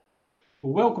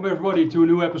Welcome everybody to a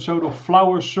new episode of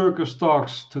Flower Circus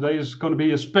Talks. Today is going to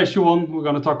be a special one. We're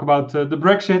going to talk about the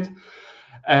Brexit,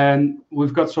 and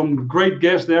we've got some great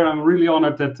guests there. I'm really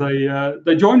honored that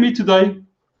they joined me today.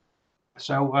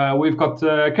 So we've got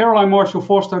Caroline Marshall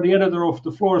Foster, the editor of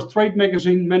the Florist Trade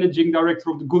Magazine, managing director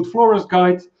of the Good Florist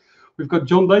Guide. We've got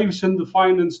John Davison, the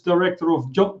finance director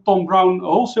of Tom Brown, a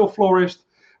wholesale florist,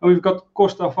 and we've got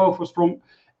Costa Fofos from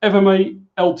FMA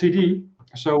Ltd.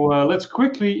 So let's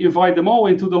quickly invite them all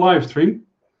into the live stream.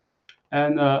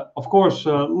 And of course,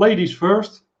 ladies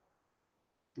first.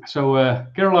 So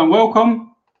Caroline,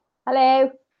 welcome.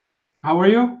 Hello. How are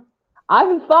you?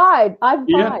 I'm fine. I'm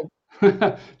fine.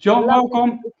 John,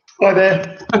 welcome. Hi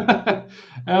there.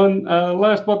 And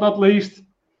last but not least,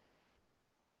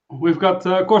 we've got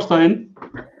Costa in.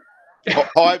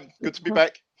 Hi, good to be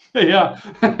back. Yeah.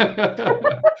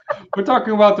 We're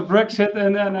talking about the Brexit,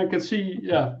 and I can see,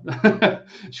 yeah.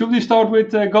 Should we start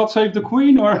with God Save the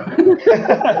Queen, or?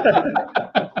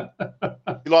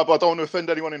 You like, but I don't want to offend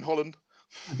anyone in Holland.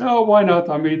 No, why not?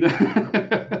 I mean.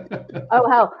 Oh,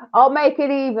 hell, I'll make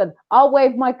it even. I'll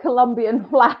wave my Colombian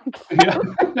flags. Yeah.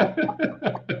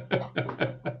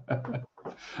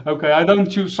 Okay, I don't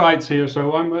choose sides here,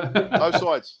 so I'm. No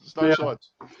sides. There's no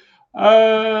sides.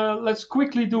 Let's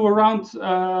quickly do a round.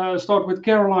 Start with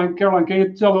Caroline. Caroline, can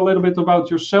you tell a little bit about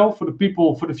yourself for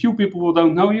the few people who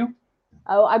don't know you?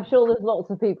 Oh, I'm sure there's lots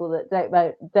of people that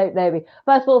don't know me.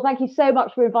 First of all, thank you so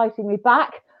much for inviting me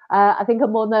back. I think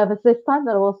I'm more nervous this time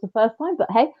than I was the first time,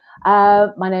 but hey,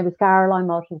 my name is Caroline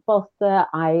Marshall Foster.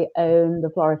 I own the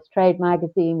Florist Trade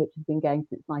Magazine, which has been going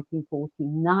since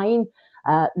 1949,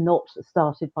 not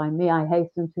started by me, I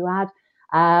hasten to add.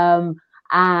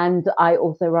 And I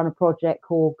also run a project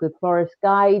called Good Florist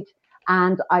Guide,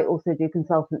 and I also do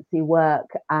consultancy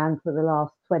work. And for the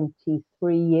last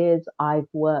 23 years, I've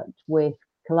worked with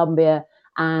Colombia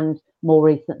and more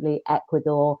recently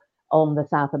Ecuador on the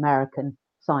South American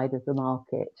side of the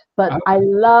market. But I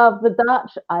love the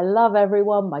Dutch. I love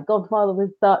everyone. My godfather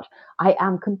was Dutch. I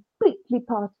am completely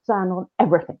partisan on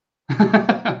everything.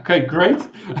 Okay, great.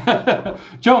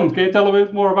 John, can you tell a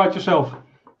bit more about yourself?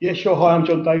 Yeah, sure. Hi, I'm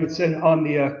John Davidson. I'm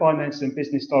the Finance and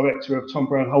Business Director of Tom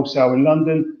Brown Wholesale in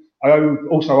London. I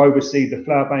also oversee the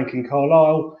Flower Bank in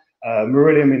Carlisle,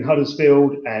 Marillion in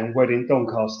Huddersfield, and Wedding in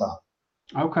Doncaster.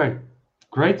 Okay,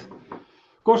 great.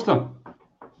 Costa.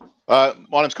 My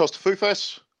name's Costa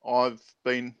Fofos. I've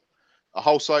been a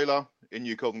wholesaler in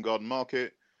New Covent Garden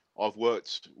Market. I've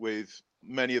worked with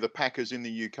many of the packers in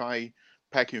the UK,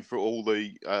 packing for all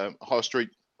the high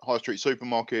street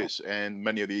supermarkets and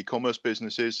many of the e-commerce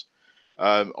businesses.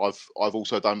 I've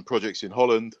also done projects in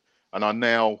Holland, and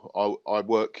I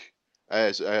work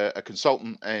as a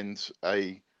consultant and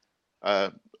an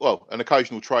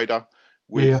occasional trader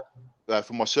with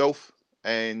for myself,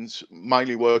 and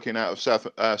mainly working out of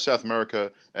South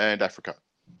America and Africa.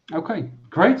 Okay,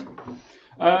 great.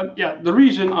 The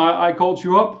reason I called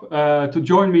you up to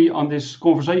join me on this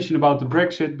conversation about the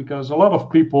Brexit, because a lot of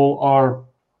people are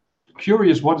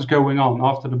curious what is going on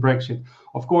after the Brexit.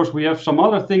 Of course, we have some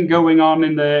other thing going on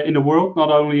in the world, not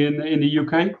only in the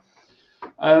UK.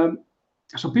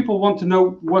 So people want to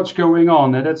know what's going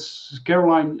on, and that's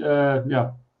Caroline.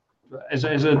 As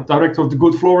a director of the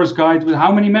Good Florist Guide.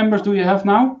 How many members do you have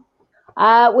now?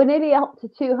 We're nearly up to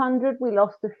 200. We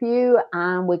lost a few,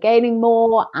 and we're gaining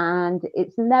more. And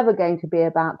it's never going to be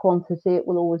about quantity. It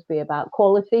will always be about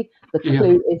quality. The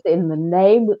clue is in the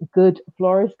name, Good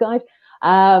Florist Guide.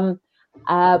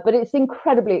 But it's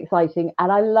incredibly exciting, and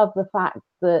I love the fact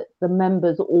that the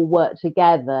members all work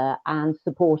together and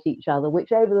support each other,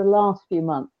 which over the last few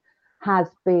months has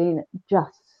been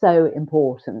just so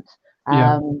important.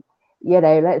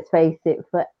 Let's face it,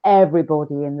 for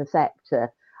everybody in the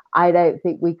sector, I don't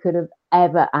think we could have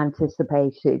ever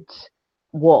anticipated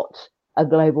what a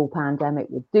global pandemic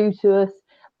would do to us,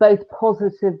 both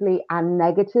positively and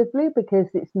negatively, because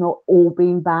it's not all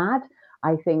been bad.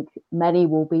 I think many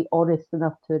will be honest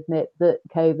enough to admit that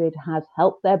COVID has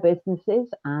helped their businesses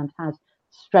and has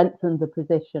strengthened the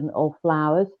position of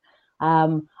flowers.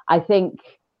 I think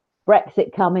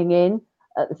Brexit coming in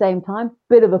at the same time,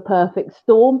 bit of a perfect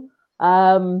storm.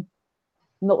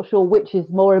 Not sure which is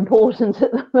more important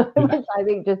at the moment. I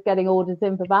think just getting orders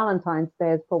in for Valentine's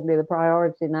Day is probably the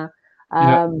priority now.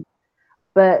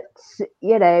 But,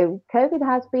 COVID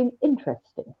has been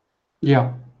interesting.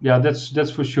 Yeah,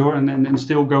 that's for sure, and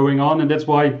still going on, and that's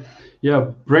why,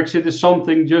 Brexit is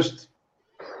something just.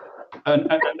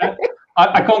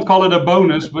 I can't call it a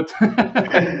bonus, but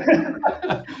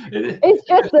it's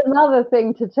just another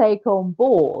thing to take on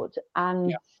board.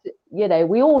 And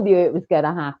we all knew it was going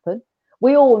to happen.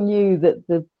 We all knew that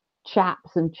the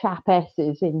chaps and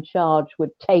chapesses in charge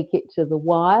would take it to the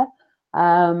wire.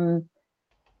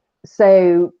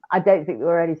 So I don't think there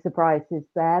were any surprises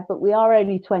there, but we are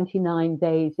only 29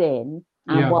 days in,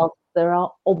 and whilst there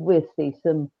are obviously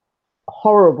some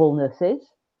horriblenesses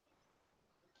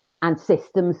and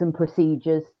systems and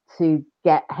procedures to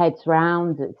get heads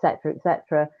round,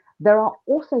 etc., there are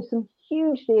also some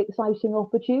hugely exciting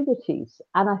opportunities,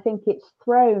 and I think it's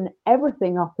thrown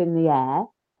everything up in the air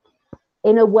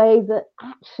in a way that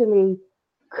actually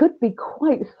could be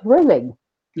quite thrilling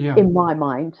in my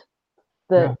mind.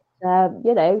 But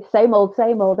same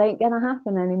old ain't gonna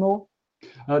happen anymore.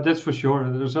 That's for sure.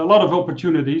 There's a lot of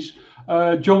opportunities.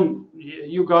 John,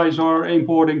 you guys are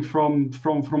importing from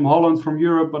Holland, from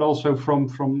Europe, but also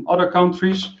from other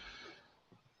countries.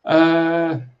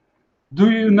 Do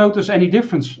you notice any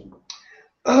difference?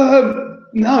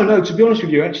 No. To be honest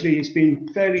with you, actually, it's been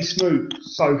fairly smooth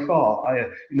so far.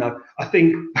 I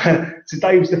think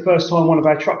today was the first time one of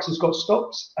our trucks has got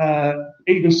stopped.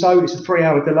 Even so, it's a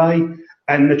 3-hour delay,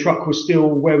 and the truck was still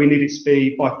where we needed to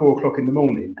be by 4 o'clock in the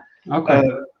morning. Okay.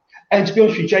 And to be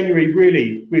honest with you, January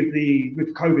really with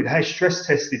COVID has stress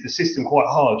tested the system quite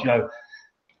hard.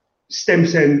 Stem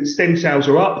cells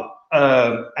are up,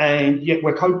 and yet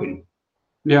we're coping.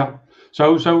 Yeah.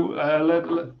 So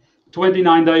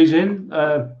 29 days in,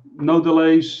 no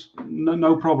delays,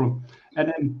 no problem. And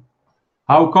then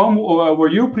how come? Or were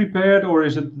you prepared, or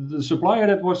is it the supplier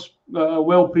that was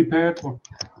well prepared? Or?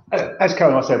 As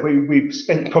Caroline said, we've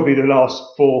spent probably the last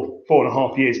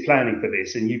 4.5 years planning for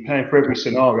this, and you plan for every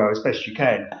scenario as best you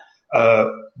can.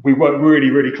 We work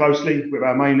really, really closely with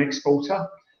our main exporter,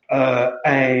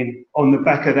 and on the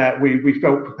back of that, we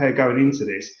felt prepared going into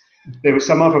this. There were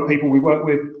some other people we work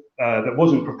with that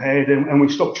wasn't prepared, and we've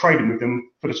stopped trading with them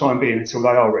for the time being until they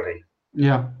are ready.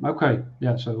 Yeah. Okay.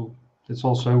 Yeah. So it's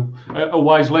also a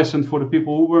wise lesson for the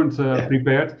people who weren't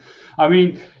prepared. I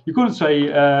mean, you couldn't say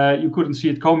you couldn't see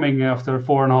it coming after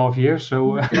 4.5 years.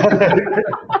 So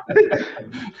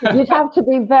you'd have to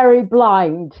be very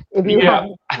blind if you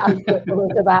hadn't there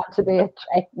was about to be a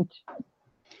change.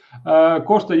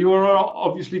 Costa, you are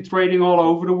obviously trading all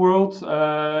over the world.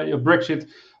 Brexit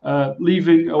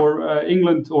leaving, or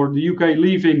England or the UK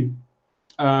leaving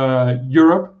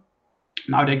Europe.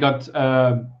 Now they got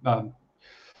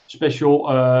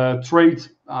special trade.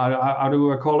 How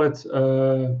do I call it?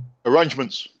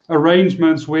 Arrangements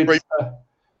with.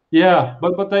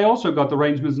 But they also got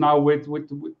arrangements now with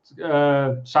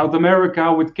South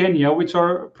America, with Kenya, which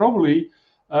are probably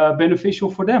beneficial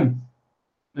for them.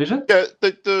 Is it? Yeah,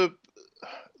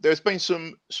 there's been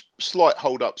some slight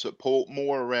hold-ups at port,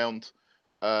 more around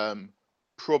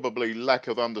probably lack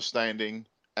of understanding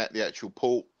at the actual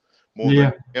port more than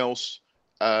anything else,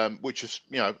 which is,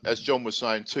 as John was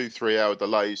saying, 2-3 hour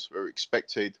delays are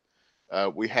expected.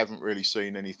 We haven't really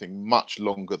seen anything much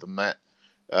longer than that.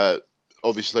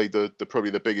 Obviously,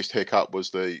 probably the biggest hiccup was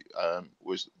the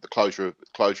closure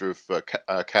of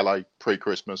Calais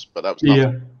pre-Christmas, but that was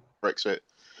nothing Brexit.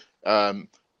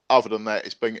 Other than that,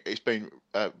 it's been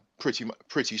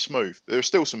pretty smooth. There are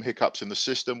still some hiccups in the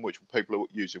system, which people are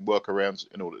using workarounds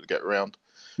in order to get around.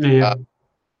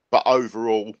 But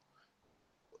overall,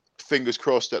 fingers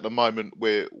crossed. At the moment,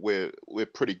 we're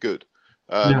pretty good.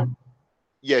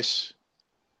 Yes,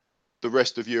 the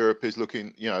rest of Europe is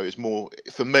looking, is more.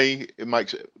 For me, it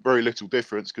makes very little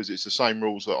difference because it's the same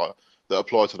rules that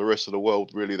apply to the rest of the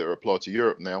world, really, that apply to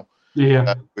Europe now.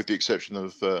 With the exception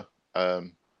of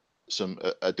some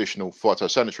additional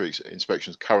phytosanitary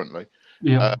inspections currently.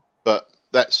 But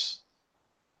that's,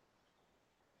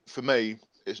 for me,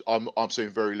 I'm seeing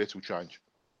very little change.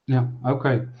 Yeah.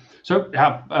 Okay. So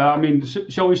I mean,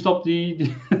 shall we stop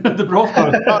the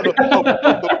broadcast?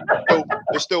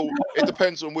 There's still. It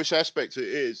depends on which aspect it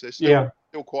is. There's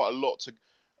still quite a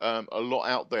lot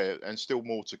out there, and still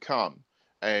more to come.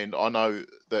 And I know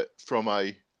that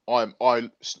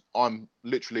I'm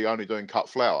literally only doing cut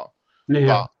flower.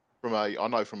 But I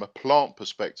know from a plant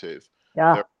perspective,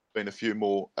 there have been a few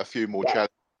more challenges.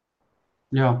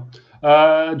 Yeah.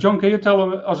 John, can you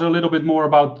tell us a little bit more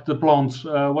about the plants?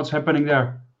 What's happening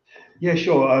there? Yeah,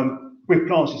 sure. With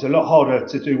plants, it's a lot harder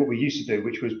to do what we used to do,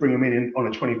 which was bring them in on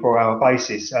a 24-hour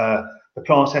basis. The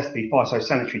plants have to be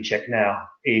phytosanitary checked now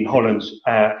in Holland,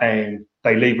 and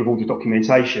they leave with all the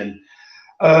documentation.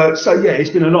 It's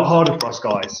been a lot harder for us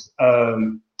guys.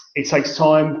 It takes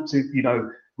time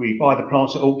to, we buy the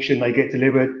plants at auction, they get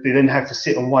delivered. They then have to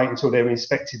sit and wait until they're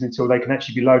inspected, until they can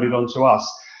actually be loaded onto us.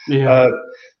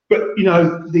 But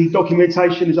the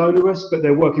documentation is onerous, but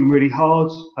they're working really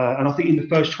hard. And I think in the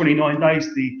first 29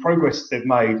 days, the progress they've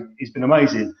made has been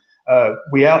amazing.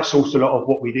 We outsourced a lot of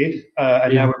what we did,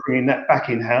 and now we're bringing that back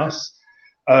in-house.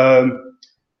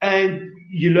 And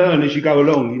you learn as you go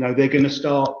along. You know, they're going to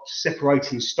start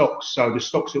separating stocks. So the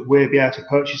stocks that we'll be able to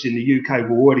purchase in the UK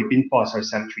will already been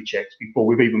phytosanitary checked before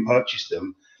we've even purchased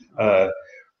them.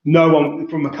 No one,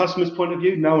 from a customer's point of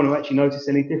view, no one will actually notice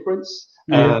any difference.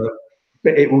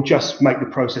 But it will just make the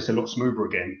process a lot smoother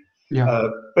again.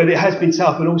 But it has been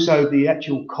tough, and also the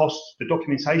actual cost, the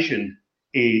documentation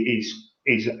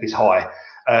is high,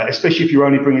 especially if you're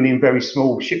only bringing in very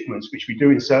small shipments, which we do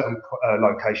in certain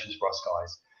locations for us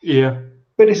guys.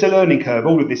 But it's a learning curve.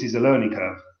 All of this is a learning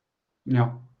curve.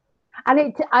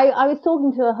 And I was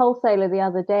talking to a wholesaler the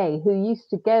other day who used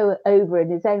to go over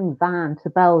in his own van to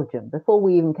Belgium before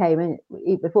we came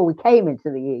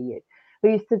into the EU. Who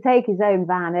used to take his own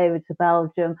van over to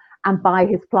Belgium and buy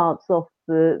his plants off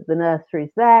the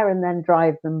nurseries there and then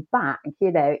drive them back.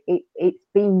 You know, it's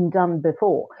been done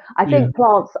before. I think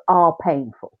plants are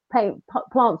painful.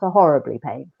 Plants are horribly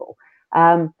painful.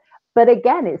 But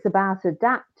again, it's about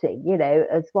adapting. You know,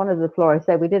 as one of the florists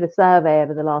said, we did a survey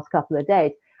over the last couple of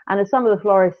days, and as some of the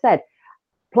florists said,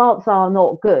 plants are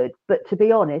not good, but to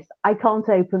be honest, I can't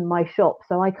open my shop,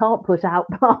 so I can't put out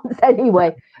plants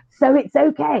anyway. So it's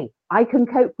okay. I can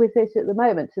cope with this at the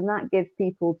moment, and that gives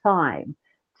people time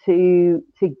to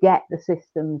get the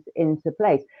systems into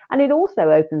place. And it also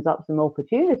opens up some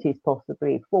opportunities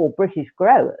possibly for British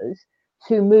growers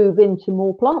to move into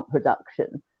more plant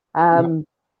production.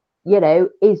 You know,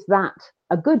 is that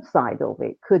a good side of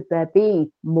it? Could there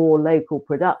be more local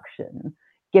production,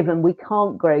 given we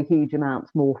can't grow huge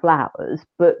amounts more flowers,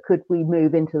 but could we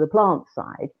move into the plant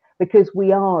side? Because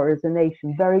we are, as a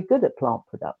nation, very good at plant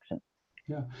production.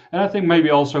 And I think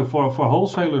maybe also for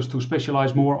wholesalers to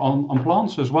specialize more on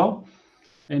plants as well,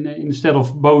 and instead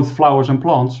of both flowers and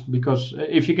plants, because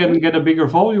if you can get a bigger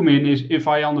volume in, if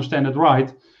I understand it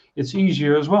right, it's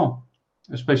easier as well,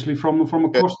 especially from a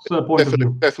cost point of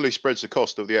view. Definitely spreads the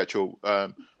cost of the actual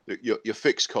your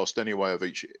fixed cost anyway of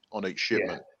each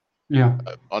shipment.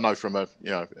 I know from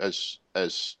as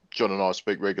John and I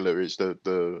speak regularly, is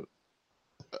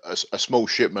a small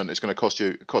shipment is going to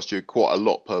cost you quite a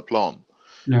lot per plant.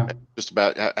 Just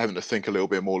about having to think a little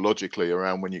bit more logically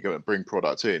around when you're going to bring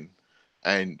product in,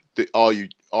 and are you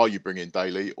bringing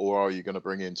daily, or are you going to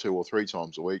bring in 2 or 3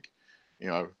 times a week? You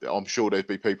know, I'm sure there'd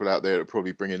be people out there that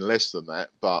probably bring in less than that,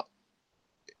 but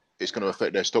it's going to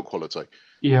affect their stock quality.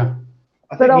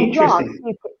 But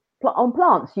on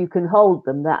plants, you can hold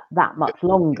them that much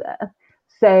longer.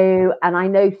 So, and I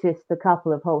noticed a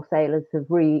couple of wholesalers have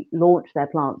relaunched their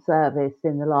plant service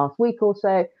in the last week or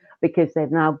so, because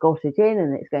they've now got it in,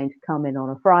 and it's going to come in on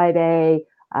a Friday,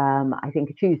 I think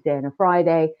a Tuesday and a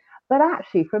Friday. But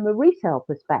actually, from a retail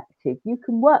perspective, you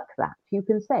can work that. You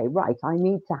can say, right, I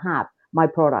need to have my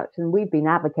product. And we've been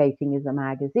advocating as a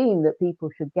magazine that people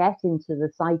should get into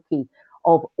the psyche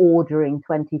of ordering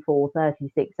 24,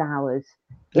 36 hours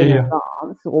in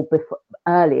advance or before,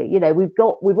 earlier. You know, we've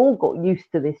all got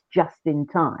used to this just in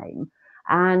time,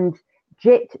 and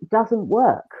JIT doesn't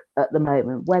work at the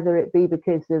moment, whether it be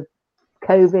because of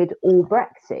COVID or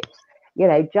Brexit. You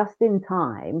know, just in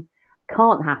time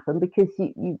can't happen because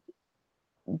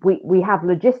we have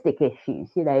logistic issues,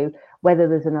 you know, whether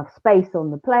there's enough space on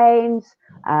the planes,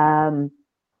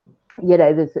 you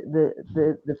know, there's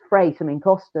the freight. I mean,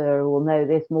 Costa will know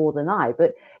this more than I,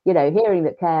 but, you know, hearing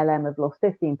that KLM have lost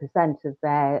 15% of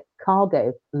their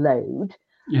cargo load,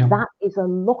 that is a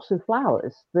lot of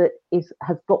flowers that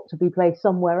has got to be placed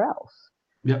somewhere else.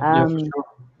 For sure.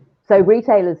 So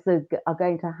retailers are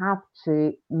going to have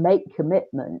to make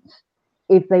commitments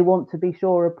if they want to be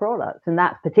sure of products, and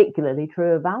that's particularly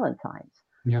true of Valentine's.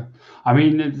 I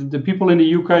mean, the people in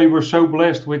the UK were so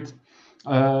blessed with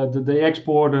the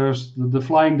exporters, the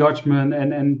Flying Dutchman,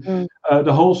 and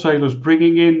the wholesalers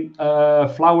bringing in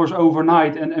flowers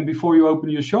overnight, and before you open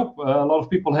your shop, a lot of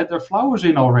people had their flowers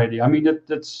in already. I mean,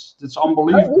 that's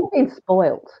unbelievable. We've been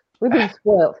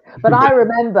spoiled. But I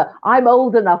remember, I'm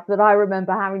old enough that I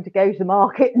remember having to go to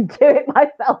market and do it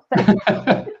myself.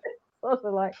 Sort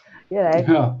of like, you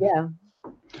know,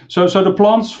 So the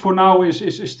plants for now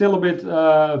is still a bit,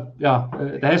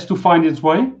 it has to find its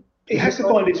way. It has to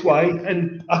find its way,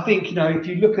 and I think, you know, if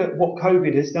you look at what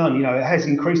COVID has done, you know, it has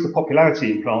increased the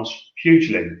popularity in plants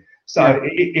hugely. So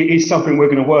it is something we're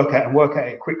going to work at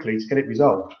it quickly to get it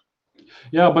resolved.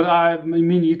 But I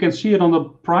mean, you can see it on the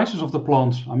prices of the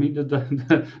plants. I mean,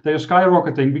 they are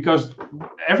skyrocketing because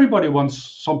everybody wants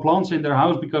some plants in their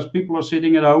house because people are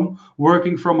sitting at home,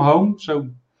 working from home. So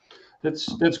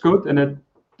that's good, and it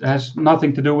has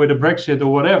nothing to do with the Brexit or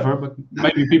whatever. But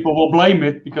maybe people will blame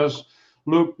it because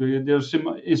look, there's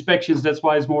some inspections, that's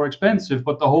why it's more expensive,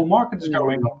 but the whole market is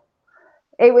going up.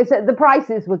 It was the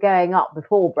prices were going up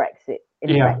before Brexit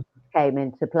came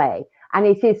into play, and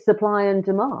it is supply and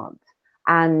demand.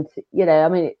 And I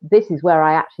mean, this is where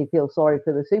I actually feel sorry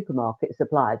for the supermarket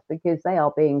suppliers, because they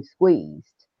are being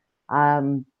squeezed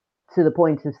to the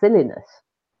point of silliness.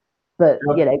 But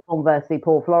conversely,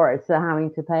 poor florists are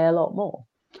having to pay a lot more.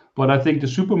 But I think the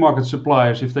supermarket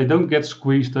suppliers, if they don't get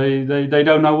squeezed, they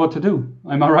don't know what to do.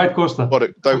 Am I right, Costa?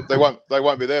 But they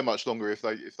won't be there much longer if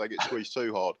they get squeezed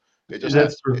too hard.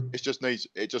 That's true. It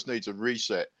just needs a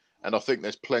reset, and I think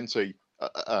there's plenty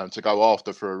to go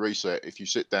after for a reset. If you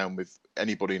sit down with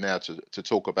anybody now to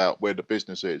talk about where the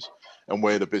business is and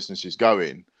where the business is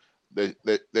going,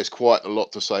 there's quite a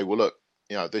lot to say. Well, look,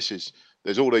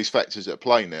 there's all these factors at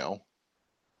play now.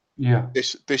 Yeah.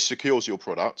 This secures your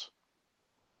product,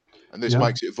 and this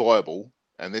makes it viable,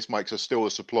 and this makes us still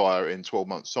a supplier in 12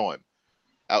 months' time.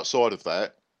 Outside of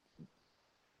that,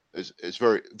 it's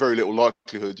very, very little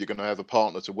likelihood you're going to have a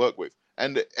partner to work with.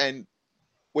 And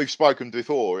we've spoken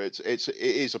before. It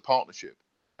is a partnership,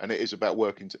 and it is about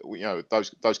working.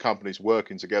 Those companies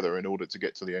working together in order to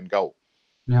get to the end goal.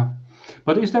 Yeah,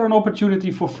 but is there an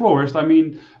opportunity for florists? I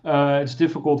mean, it's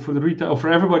difficult for the retail.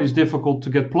 For everybody, it's difficult to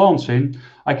get plants in.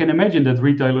 I can imagine that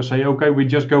retailers say, "Okay, we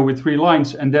just go with 3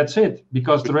 lines and that's it,"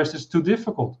 because the rest is too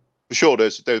difficult. For sure,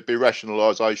 there'd be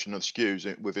rationalisation of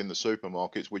SKUs within the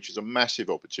supermarkets, which is a massive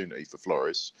opportunity for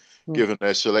florists, given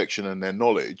their selection and their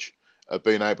knowledge of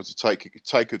being able to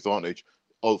take advantage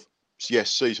of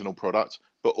seasonal products,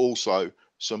 but also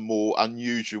some more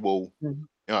unusual,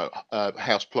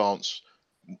 house plants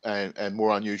and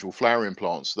more unusual flowering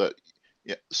plants that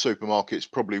supermarkets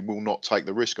probably will not take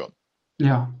the risk on.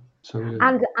 Yeah. So,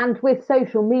 and with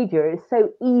social media, it's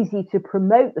so easy to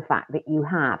promote the fact that you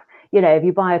have, if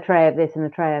you buy a tray of this and a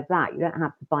tray of that, you don't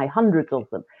have to buy hundreds of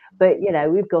them. But,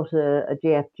 we've got a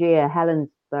GFG, a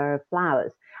Helensburgh of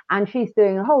flowers, and she's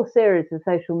doing a whole series of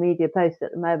social media posts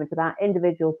at the moment about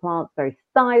individual plants, very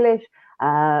stylish,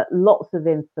 lots of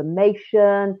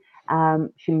information.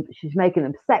 She's making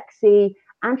them sexy,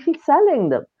 and she's selling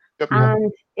them. Yep.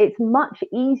 And it's much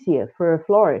easier for a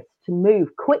florist to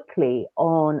move quickly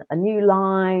on a new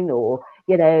line, or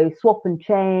swap and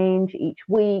change each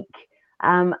week.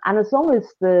 And as long as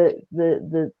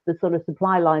the sort of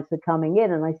supply lines are coming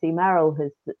in, and I see Meryl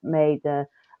has made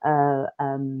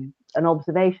an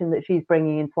observation that she's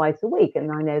bringing in twice a week,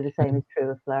 and I know the same is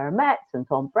true of Fleur Metz and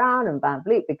Tom Brown and Van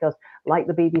Vliet, because like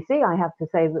the BBC, I have to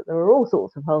say that there are all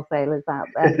sorts of wholesalers out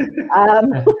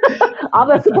there.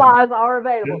 Other suppliers are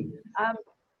available,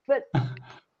 but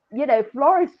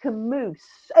florists can move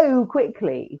so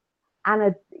quickly,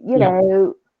 and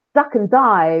duck and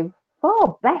dive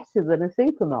far better than a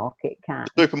supermarket can.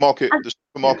 The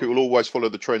supermarket will always follow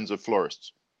the trends of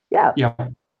florists. Yeah.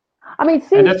 I mean,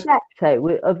 Sue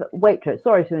Steptoe of Waitrose,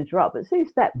 sorry to interrupt, but Sue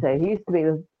Steptoe, who used to be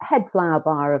the head flower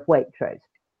buyer of Waitrose,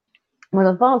 one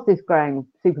of the fastest growing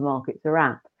supermarkets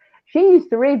around, she used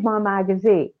to read my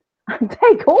magazine and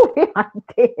take all the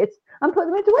ideas and put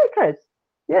them into Waitrose.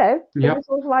 It was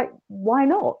sort of like, why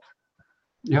not?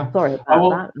 Yeah. Sorry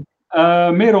about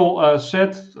that. Merel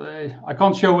said, I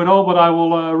can't show it all, but I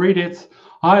will read it.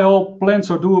 Hi all, plans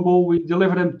are doable. We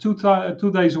deliver them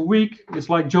 2 days a week. It's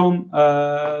like John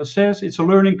says, it's a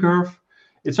learning curve.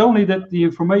 It's only that the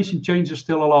information changes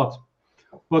still a lot.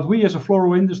 But we as a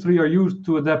floral industry are used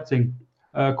to adapting.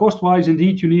 Cost-wise,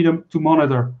 indeed, you need them to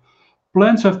monitor.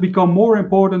 Plants have become more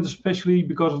important, especially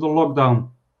because of the lockdown.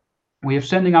 We are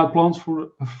sending out plants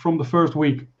from the first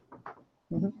week.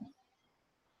 Mm-hmm.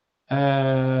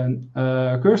 And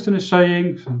Kirsten is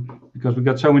saying, because we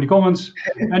got so many comments,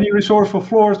 any resourceful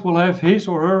florist will have his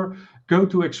or her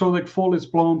go-to exotic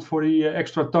foliage plant for the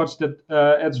extra touch that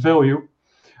adds value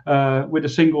with a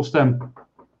single stem.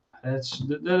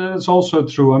 That's also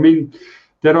true. I mean,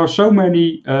 there are so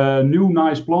many new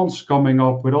nice plants coming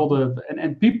up with all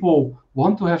and people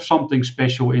want to have something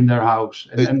special in their house.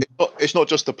 It's not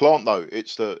just the plant though.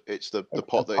 It's the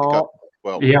pot that it goes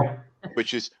well. Yeah.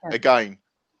 Which is again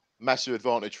massive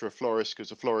advantage for a florist,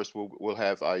 because a florist will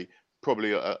have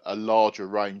probably a larger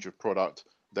range of product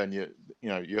than your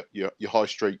high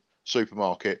street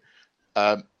supermarket.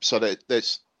 So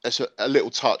there's a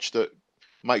little touch that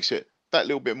makes it that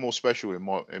little bit more special in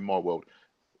my world.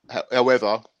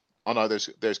 However, I know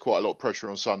there's quite a lot of pressure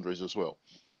on sundries as well.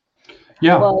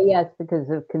 Yeah. Well, yes, because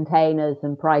of containers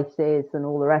and prices and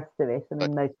all the rest of it. I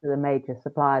mean, most of the major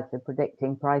suppliers are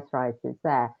predicting price rises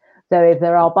there. So if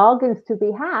there are bargains to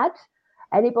be had,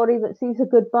 anybody that sees a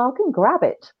good bargain, grab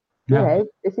it. You know,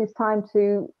 this is time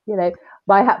to, you know,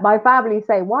 my family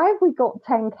say, why have we got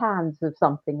 10 cans of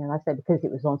something? And I say, because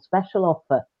it was on special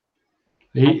offer.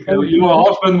 Your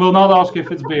husband will not ask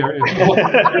if it's beer.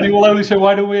 And he will only say,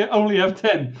 why do we only have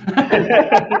 10?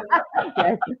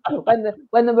 Yes.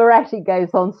 When the Moretti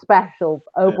goes on special,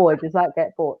 oh boy, does that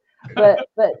get bought. But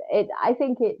I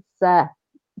think it's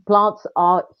plants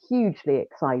are hugely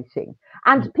exciting,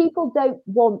 and people don't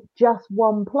want just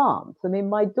one plant. I mean,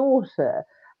 my daughter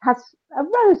has a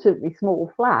relatively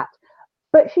small flat,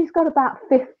 but she's got about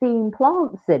 15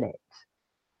 plants in it,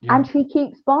 and she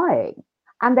keeps buying,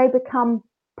 and they become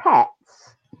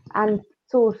pets. And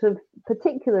sort of,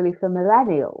 particularly for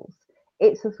millennials,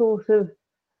 it's a sort of,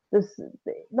 there's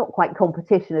not quite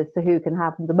competition as to who can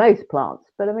have the most plants,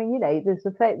 but I mean, you know, there's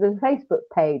a Facebook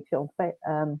page on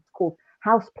called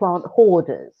Houseplant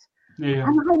Hoarders, and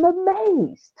I'm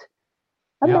amazed.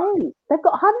 They've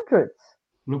got hundreds.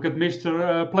 Look at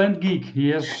Mr. Plant Geek. He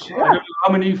has I don't know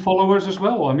how many followers as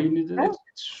well. I mean,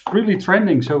 it's really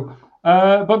trending. So,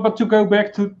 but to go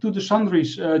back to the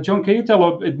sundries, John, can you tell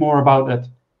a bit more about that?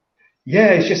 Yeah,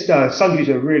 it's just sundries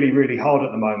are really, really hard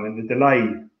at the moment. The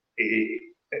delay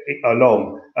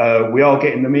along, we are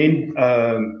getting them in,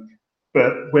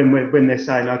 but when they're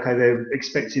saying okay, they're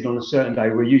expected on a certain day,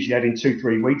 we're usually adding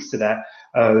 2-3 weeks to that.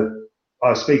 I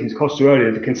was speaking to Costa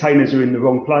earlier. The containers are in the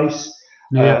wrong place.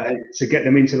 To get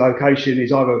them into location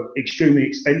is either extremely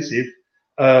expensive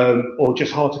or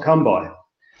just hard to come by.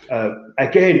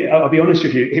 Again, I'll be honest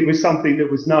with you, it was something that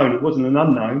was known. It wasn't an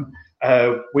unknown.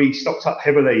 We stocked up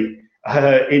heavily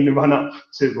in the run-up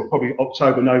to probably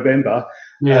October, November.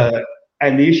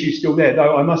 And the issue's still there,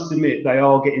 though I must admit they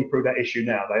are getting through that issue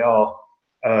now.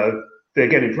 They're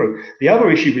getting through. The other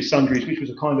issue with sundries, which was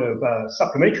a kind of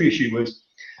supplementary issue, was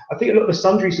I think a lot of the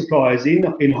sundry suppliers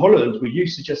in Holland were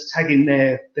used to just tagging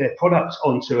their products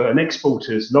onto an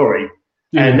exporter's lorry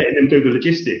and letting them do the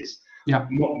logistics.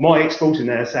 My exporter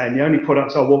now is saying the only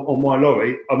products I want on my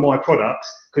lorry are my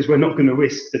products because we're not going to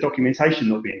risk the documentation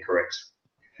not being correct.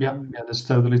 Yeah, that's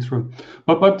totally true.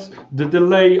 But the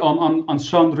delay on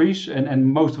sundries, and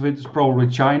most of it is probably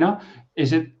China.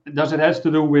 Does it have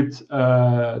to do with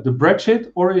the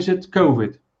Brexit, or is it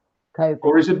COVID? COVID.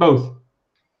 Or is it both?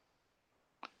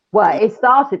 Well, it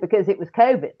started because it was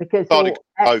COVID, because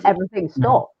everything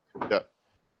stopped. Yeah.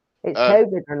 It's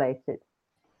COVID related.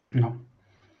 No.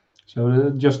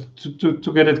 So just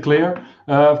to get it clear,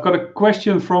 I've got a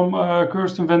question from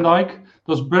Kirsten van Dijk.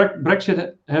 Does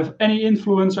Brexit have any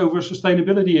influence over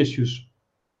sustainability issues?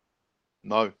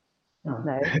 No.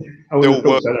 No. Still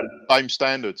work same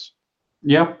standards.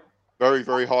 Yeah. Very,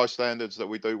 very high standards that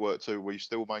we do work to. We're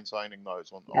still maintaining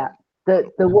those on.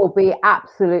 There will be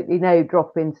absolutely no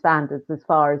drop in standards as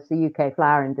far as the UK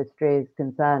flower industry is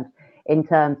concerned in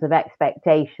terms of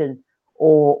expectation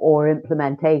or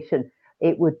implementation.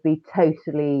 It would be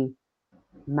totally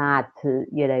mad to,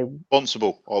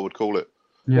 responsible, I would call it.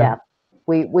 Yeah.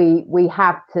 We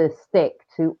have to stick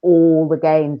to all the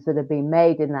gains that have been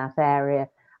made in that area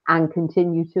and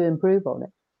continue to improve on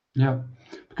it. Yeah,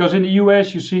 because in the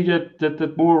US you see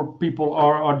that more people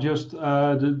are just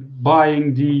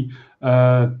buying the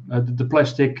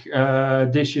plastic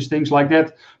dishes, things like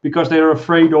that, because they're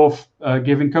afraid of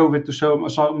giving COVID to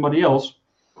somebody else.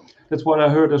 That's what I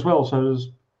heard as well. So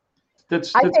I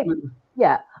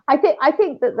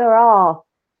think that there are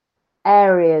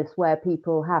areas where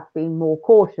people have been more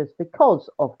cautious because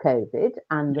of COVID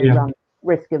and the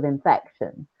risk of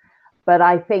infection. But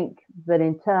I think that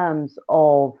in terms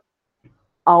of,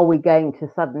 are we going to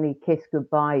suddenly kiss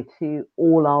goodbye to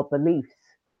all our beliefs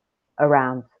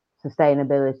around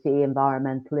sustainability,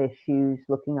 environmental issues,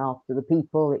 looking after the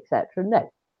people, etc.?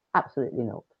 No, absolutely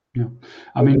not. Yeah,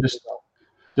 I mean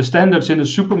the standards in the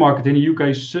supermarket in the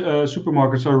UK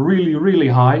supermarkets are really, really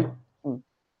high.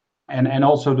 And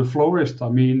also the florist. I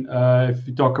mean, if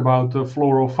you talk about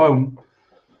floral foam,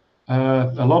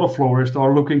 a lot of florists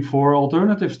are looking for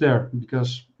alternatives there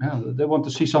because they want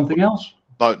to see something else.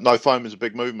 No foam is a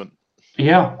big movement.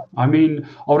 Yeah, I mean,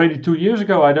 already 2 years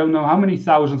ago, I don't know how many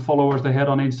thousand followers they had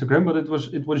on Instagram, but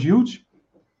it was huge.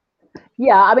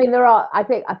 Yeah, I mean, there are. I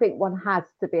think one has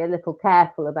to be a little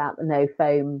careful about the no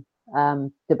foam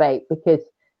debate, because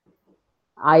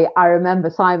I remember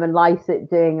Simon Lycett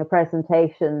doing a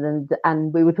presentation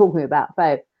and we were talking about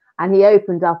foam, and he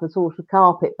opened up a sort of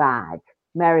carpet bag,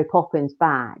 Mary Poppins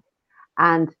bag,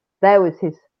 and there was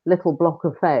his little block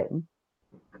of foam,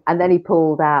 and then he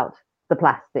pulled out the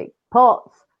plastic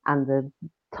pots and the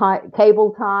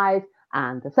cable ties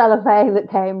and the cellophane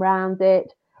that came round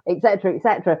it, etc.,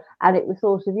 etc. And it was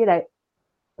sort of,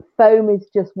 foam is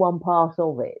just one part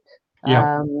of it.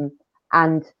 Yeah.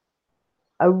 And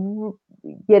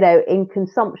in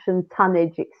consumption,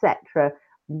 tonnage, etc.,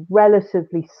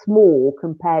 relatively small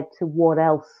compared to what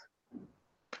else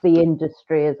the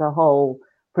industry as a whole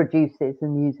produces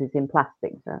and uses in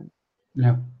plastic terms.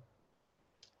 Yeah.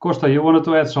 Costa, you wanted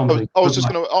to add something? I was just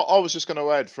going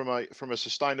to add from a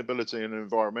sustainability and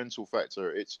environmental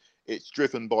factor, it's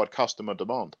driven by customer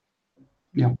demand.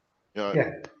 Yeah.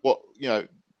 The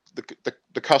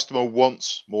customer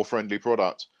wants more friendly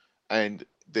products, and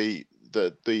the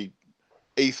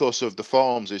ethos of the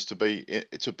farms is to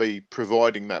be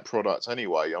providing that product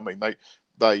anyway. I mean,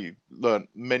 they learned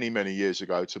many years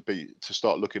ago to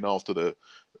start looking after the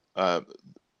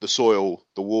soil,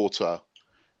 the water,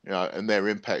 and their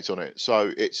impact on it.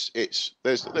 So there's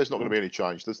not going to be any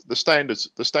change. The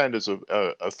standards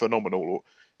are phenomenal,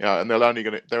 and they're only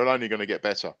going to get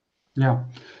better. Yeah,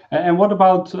 and what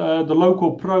about the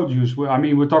local produce? I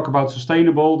mean, we talk about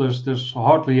sustainable. There's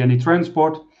hardly any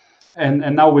transport, and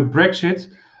now with Brexit,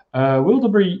 will there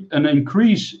be an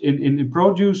increase in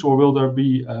produce, or will there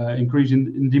be increase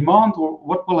in demand, or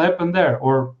what will happen there?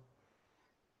 Or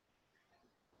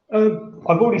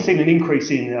I've already seen an increase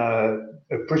in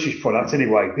British products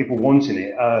anyway, people wanting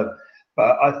it,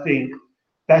 but I think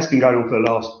that's been going on for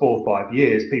the last 4 or 5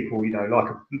 years. People,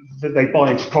 they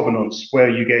buy into provenance, where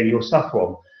you're getting your stuff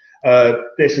from.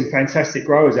 There's some fantastic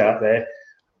growers out there,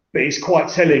 but it's quite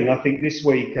telling. I think this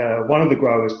week, one of the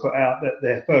growers put out that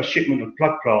their first shipment of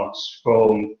plug plants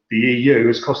from the EU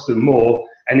has cost them more,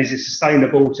 and is it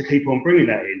sustainable to keep on bringing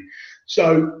that in?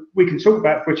 So we can talk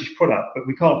about British product, but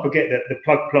we can't forget that the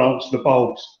plug plants, the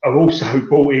bulbs, are also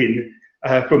brought in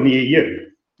from the EU.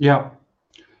 Yeah,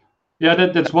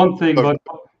 that's one thing, but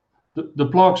the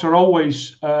plugs are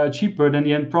always cheaper than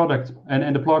the end product,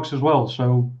 and the plugs as well.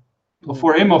 So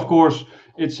for him, of course,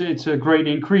 it's a great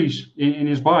increase in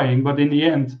his buying, but in the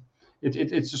end,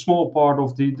 it's a small part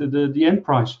of the end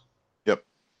price. Yep.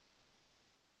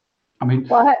 I mean,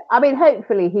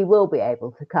 hopefully he will be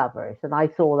able to cover it, and I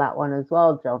saw that one as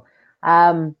well, John.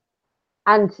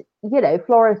 And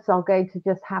florists are going to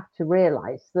just have to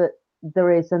realise that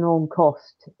there is an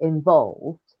on-cost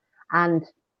involved, and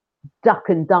duck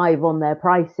and dive on their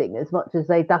pricing as much as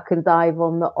they duck and dive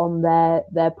on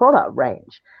their product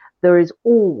range. There is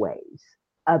always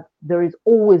a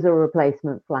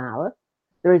replacement flower.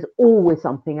 There is always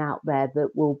something out there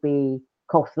that will be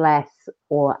cost less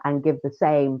and give the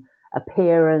same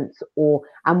appearance,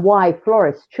 and why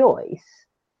Florist Choice,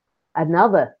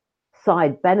 another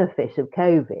side benefit of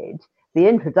COVID, the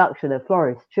introduction of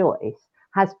Florist Choice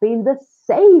has been the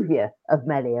savior of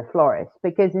many a florist,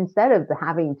 because instead of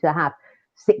having to have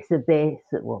 6 of this,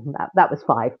 well, that was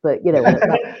 5, but that was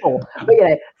 4,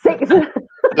 but 6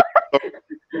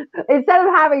 instead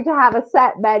of having to have a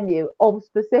set menu of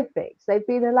specifics, they've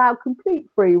been allowed complete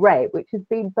free reign, which has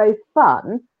been both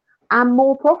fun and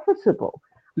more profitable.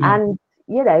 And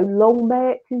long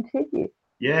may it continue.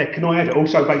 Yeah, can I add, it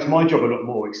also makes my job a lot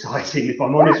more exciting, if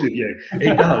I'm honest with you.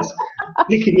 It does.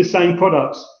 Picking the same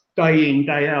products day in,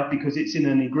 day out, because it's in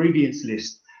an ingredients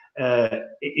list.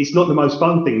 It's not the most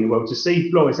fun thing in the world to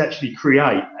see florists actually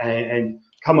create and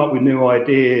come up with new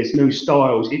ideas, new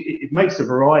styles. It makes the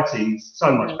variety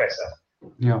so much better.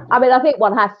 Yeah. I mean, I think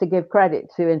one has to give credit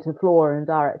to Interflora and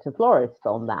Direct to Florist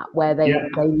on that, where they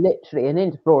literally, and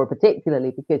Interflora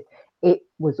particularly, because it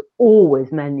was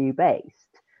always menu based,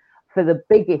 for the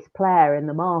biggest player in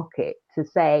the market to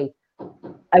say,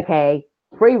 okay,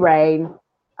 free reign,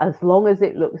 as long as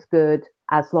it looks good,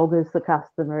 as long as the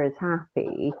customer is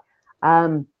happy,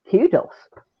 kudos,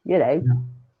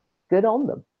 good on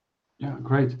them. Yeah,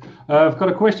 great. I've got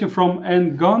a question from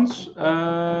Anne Guns.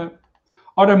 Are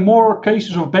there more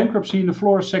cases of bankruptcy in the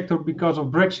florist sector because of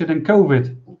Brexit and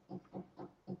COVID?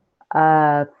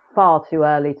 Far too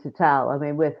early to tell. I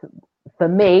mean,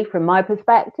 from my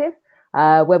perspective,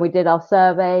 when we did our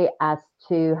survey as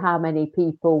to how many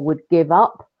people would give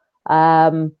up,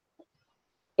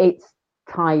 it's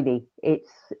tiny. It's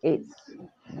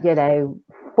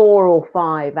 4 or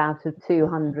 5 out of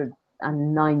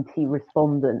 290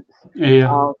 respondents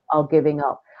are giving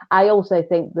up. I also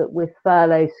think that with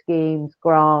furlough schemes,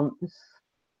 grants,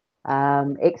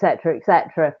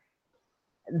 etc.,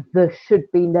 there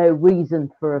should be no reason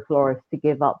for a florist to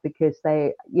give up, because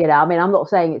they, I mean, I'm not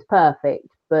saying it's perfect,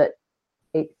 but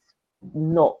it's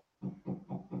not.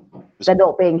 They're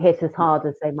not being hit as hard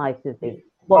as they might have been.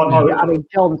 I mean,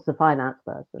 John's the finance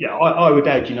person. Yeah, I would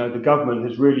add, the government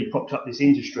has really propped up this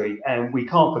industry, and we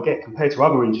can't forget, compared to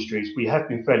other industries, we have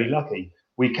been fairly lucky.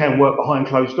 We can work behind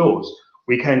closed doors.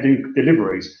 We can do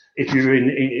deliveries. If you're in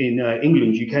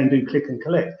England, you can do click and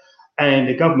collect. And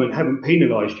the government haven't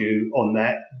penalised you on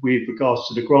that with regards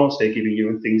to the grants they're giving you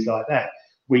and things like that.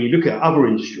 when you look at other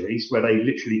industries where they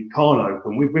literally can't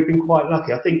open, we've been quite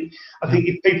lucky. I think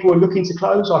if people are looking to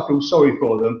close, I feel sorry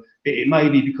for them. It may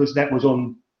be because that was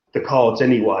on the cards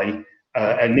anyway,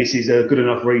 and this is a good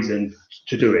enough reason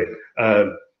to do it.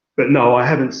 But no, I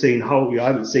haven't seen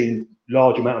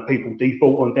large amount of people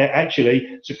default on debt.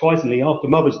 Actually, surprisingly, after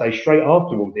Mother's Day, straight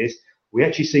after all this, we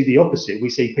actually see the opposite. We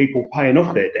see people paying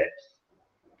off their debt.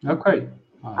 Okay.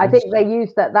 I think they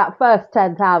used that first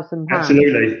 £10,000.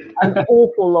 Absolutely. An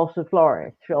awful lot of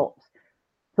florist shops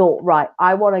thought, right,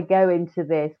 I want to go into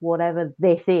this, whatever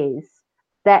this is,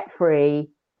 debt-free,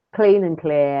 clean and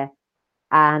clear,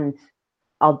 and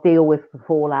I'll deal with the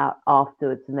fallout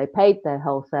afterwards. And they paid their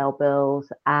wholesale bills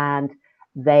and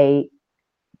they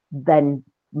then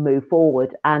move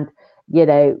forward. And, you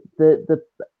know, the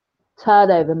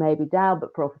turnover may be down,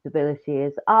 but profitability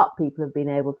is up. People have been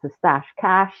able to stash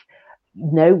cash.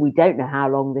 No, we don't know how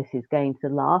long this is going to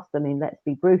last. I mean, let's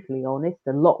be brutally honest.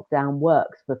 The lockdown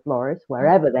works for florists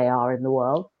wherever they are in the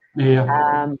world.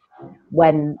 Yeah.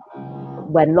 When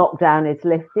lockdown is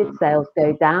lifted, sales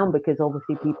go down because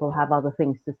obviously people have other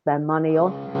things to spend money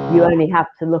on. You only have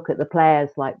to look at the players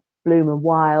like Bloom and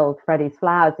Wild, Freddy's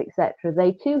Flowers, etc.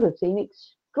 They too have seen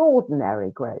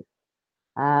extraordinary growth.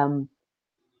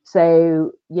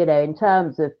 So, you know, in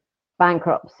terms of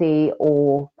bankruptcy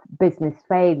or business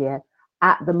failure,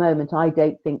 at the moment, I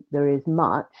don't think there is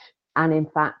much. And in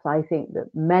fact, I think that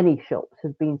many shops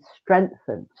have been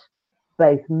strengthened,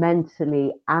 both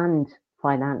mentally and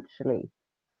financially,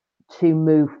 to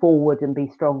move forward and be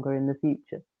stronger in the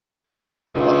future.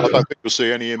 I don't think we'll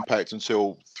see any impact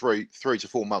until three to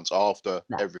 4 months after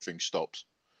everything stops.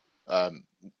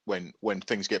 When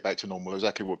things get back to normal,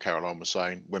 exactly what Caroline was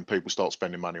saying, when people start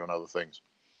spending money on other things.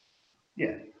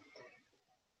 Yeah.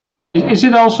 Is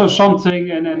it also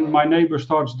something, and then my neighbor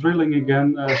starts drilling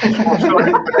again?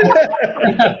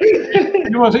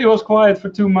 He was quiet for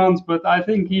 2 months, but I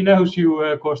think he knows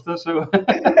you, Costa. So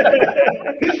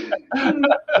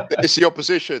it's the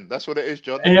opposition. That's what it is,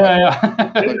 John. Yeah.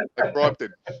 They bribed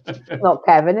him. Not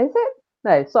Kevin, is it?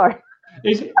 No, sorry.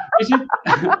 Is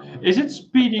it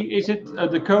speeding? Is it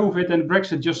the COVID and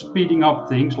Brexit just speeding up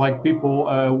things? Like people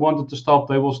wanted to stop,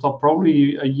 they will stop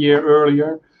probably a year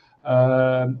earlier.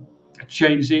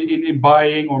 Change in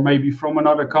buying, or maybe from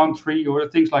another country, or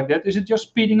things like that. Is it just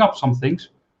speeding up some things?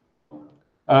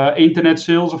 Internet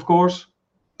sales, of course.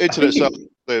 Internet sales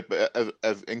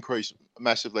have increased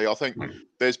massively. I think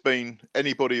there's been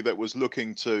anybody that was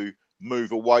looking to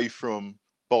move away from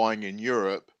buying in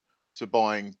Europe to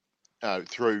buying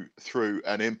through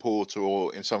an importer,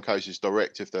 or in some cases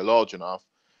direct if they're large enough.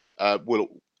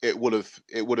 It would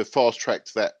have fast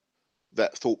tracked that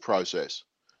thought process.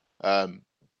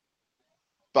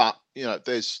 But you know,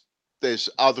 there's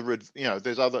other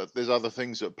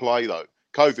things at play though.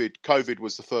 COVID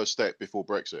was the first step before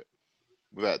Brexit,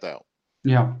 without doubt.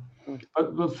 Yeah,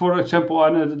 but for example, I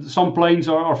know some planes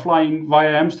are flying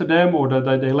via Amsterdam, or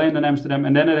they land in Amsterdam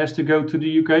and then it has to go to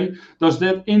the UK. Does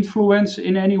that influence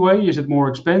in any way? Is it more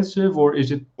expensive, or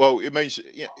is it? Well, it means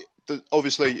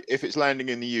obviously if it's landing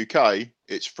in the UK,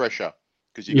 it's fresher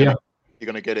because you're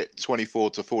going to get it 24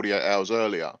 to 48 hours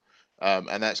earlier.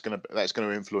 And that's going to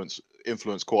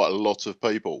influence quite a lot of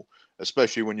people,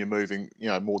 especially when you're moving, you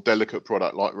know, more delicate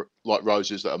product like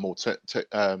roses that are more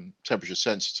temperature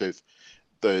sensitive.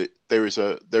 There is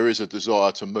a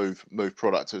desire to move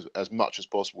product as much as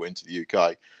possible into the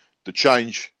UK. The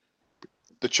change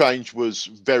was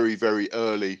very, very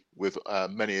early with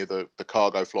many of the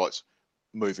cargo flights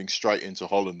moving straight into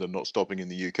Holland and not stopping in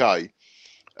the UK.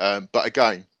 But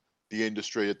again, the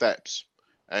industry adapts,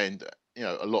 and you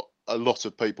know, a lot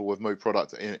of people have moved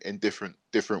product in different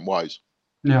ways.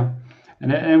 Yeah,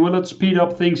 and will it speed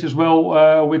up things as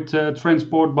well with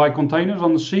transport by containers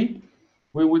on the sea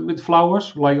with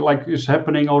flowers, like is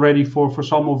happening already for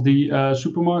some of the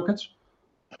supermarkets?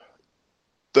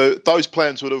 Those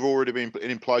plans would have already been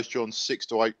in place, John, 6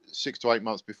 to 8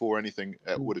 months before anything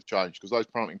would have changed, because those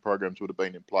planting programs would have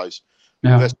been in place.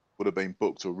 Investment would have been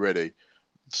booked already.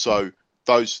 So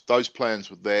those plans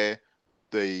were there.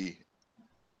 The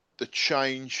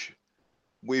change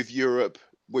with Europe,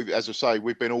 as I say,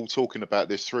 we've been all talking about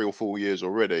this 3 or 4 years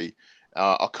already.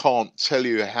 I can't tell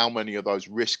you how many of those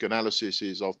risk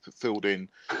analyses I've filled in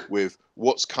with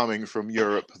what's coming from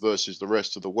Europe versus the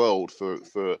rest of the world for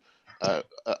a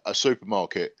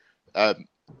supermarket, and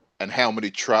how many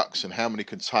trucks and how many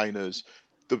containers.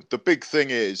 The big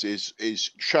thing is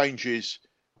changes.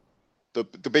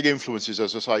 The big influences,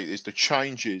 as I say, is the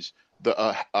changes that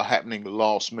are happening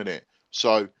last minute.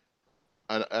 So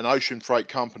an ocean freight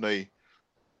company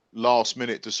last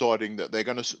minute deciding that they're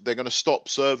going to stop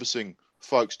servicing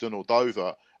Folkestone or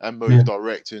Dover and move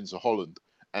direct into Holland,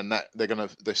 and that they're gonna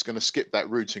skip that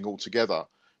routing altogether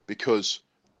because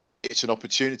it's an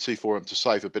opportunity for them to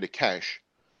save a bit of cash,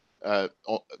 and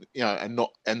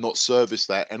not service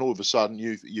that, and all of a sudden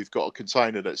you've got a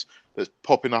container that's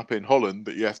popping up in Holland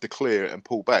that you have to clear and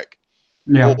pull back.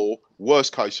 Yeah. Or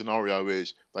worst case scenario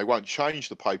is they won't change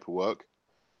the paperwork,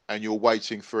 and you're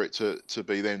waiting for it to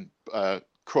be then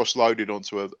cross-loaded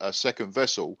onto a second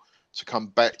vessel to come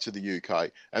back to the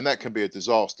UK, and that can be a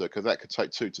disaster because that could take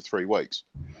 2 to 3 weeks.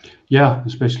 Yeah,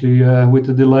 especially with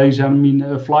the delays. I mean,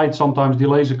 a flight sometimes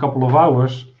delays a couple of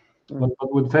hours, but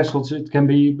with vessels it can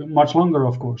be much longer,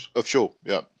 of course. Sure,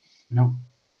 yeah. No.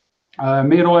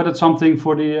 Merel added something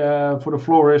for the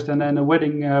florist and then the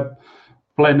wedding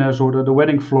planners or the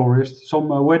wedding florist. Some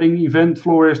wedding event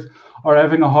florists are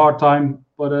having a hard time,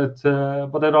 but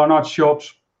that are not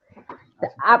shops.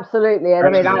 Absolutely, and I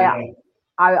mean,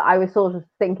 I was sort of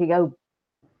thinking, oh,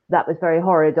 that was very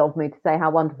horrid of me to say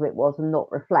how wonderful it was and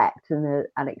not reflect and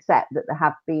accept that there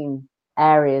have been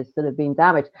areas that have been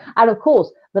damaged. And of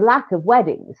course, the lack of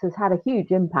weddings has had a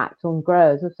huge impact on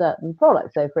growers of certain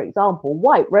products. So, for example,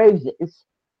 white roses,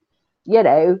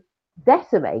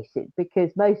 decimated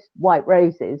because most white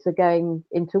roses are going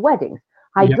into weddings.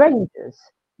 Hydrangeas,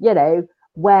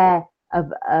 where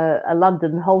a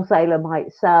London wholesaler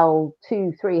might sell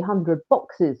 200-300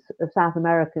 boxes of South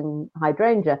American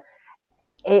hydrangea,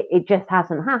 it just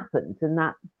hasn't happened, and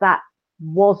that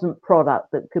wasn't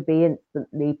product that could be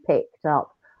instantly picked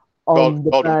up on the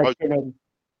burgeoning.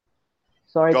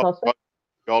 Sorry, Costa?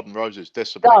 Garden roses,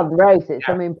 decimated. Garden roses.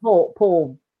 Yeah. I mean,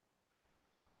 poor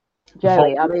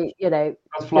Joey. I mean,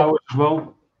 flowers as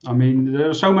well. I mean, there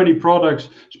are so many products,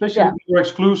 especially more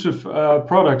exclusive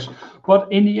products.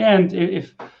 But in the end,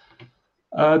 if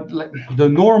the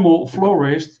normal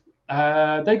florist,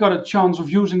 they got a chance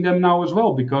of using them now as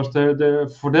well, because they're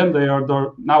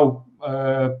now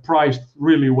priced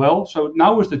really well. So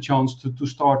now is the chance to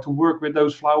start to work with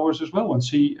those flowers as well and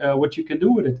see what you can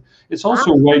do with it. It's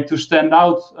also a way to stand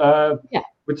out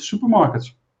with the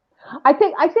supermarkets. I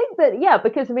think that,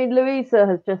 because I mean, Louisa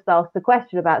has just asked a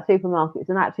question about supermarkets,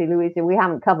 and actually, Louisa, we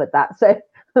haven't covered that, so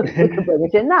we can bring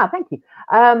it in now. Thank you.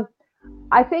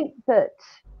 I think that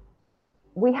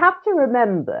we have to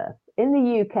remember in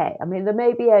the UK, I mean, there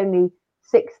may be only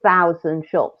 6,000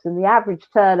 shops, and the average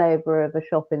turnover of a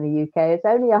shop in the UK is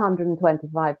only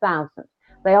 125,000.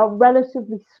 They are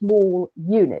relatively small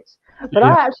units. But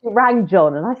I actually rang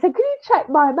John and I said, can you check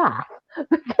my math?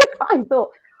 Because I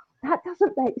thought, that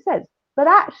doesn't make sense. But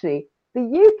actually, the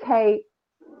UK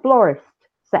florist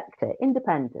sector,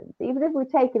 independent, even if we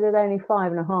take it at only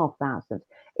 5,500,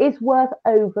 is worth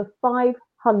over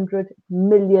 £500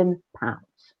 million.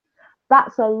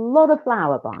 That's a lot of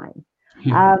flower buying.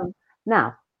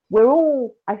 Now,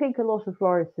 I think a lot of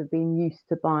florists have been used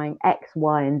to buying X,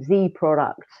 Y, and Z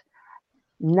products.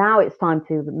 Now it's time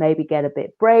to maybe get a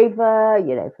bit braver,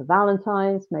 for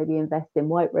Valentine's, maybe invest in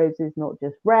white roses, not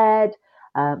just red.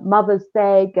 Mother's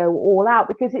Day, go all out,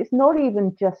 because it's not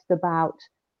even just about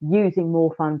using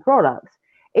more fun products.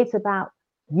 It's about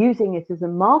using it as a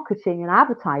marketing and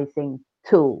advertising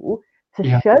tool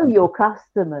to show your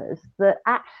customers that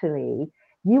actually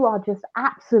you are just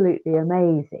absolutely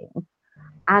amazing.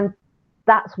 And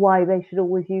that's why they should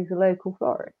always use a local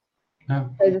florist. Yeah.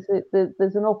 So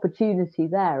there's an opportunity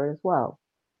there as well.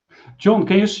 John,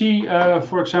 can you see,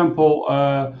 for example,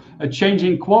 a change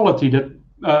in quality that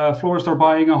florists are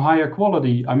buying a higher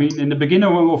quality? I mean, in the beginning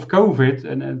of COVID,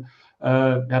 and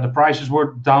the prices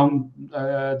were down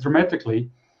dramatically.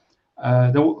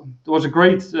 There was a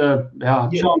great chance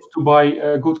to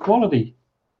buy good quality.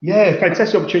 Yeah,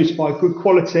 fantastic opportunity to buy good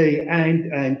quality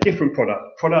and different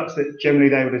products that generally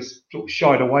they would have sort of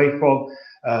shied away from.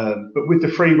 But with the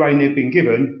free rein they've been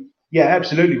given,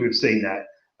 absolutely, we've seen that.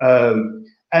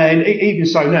 And even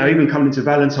so now, even coming to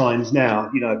Valentine's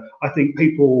now, I think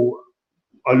people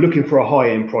are looking for a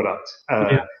high-end product.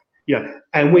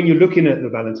 And when you're looking at the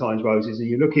Valentine's roses and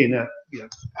you're looking at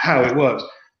how it works,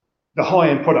 the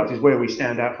high-end product is where we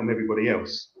stand out from everybody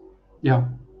else. Yeah,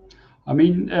 I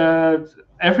mean,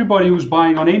 everybody who's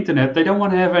buying on internet, they don't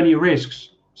want to have any risks.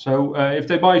 So if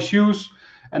they buy shoes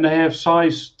and they have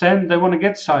size 10, they want to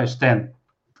get size 10,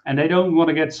 and they don't want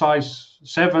to get size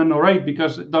 7 or 8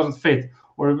 because it doesn't fit.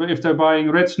 Or if they're buying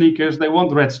red sneakers, they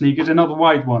want red sneakers and not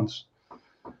white ones.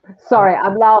 Sorry,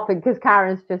 I'm laughing because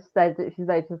Karen's just said that she's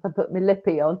noticed I put my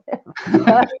lippy on.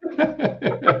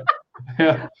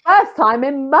 First time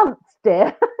in months,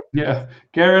 dear. Yeah,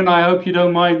 Karen, I hope you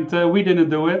don't mind. We didn't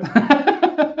do it.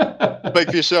 Speak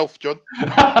for yourself, John.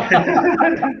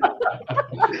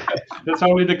 That's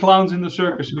only the clowns in the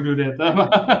circus who do that.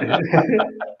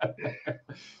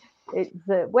 It's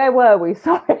where were we?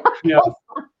 Sorry. Yeah.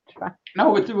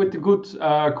 No, with the good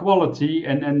quality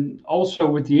and also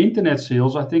with the internet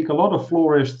sales, I think a lot of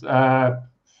florists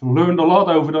learned a lot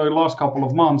over the last couple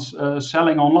of months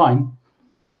selling online,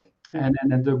 and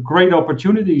the great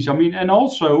opportunities. I mean, and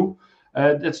also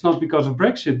that's not because of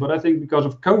Brexit, but I think because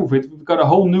of COVID, we've got a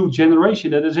whole new generation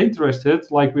that is interested,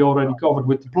 like we already covered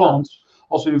with the plants,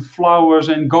 also in flowers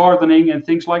and gardening and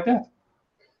things like that.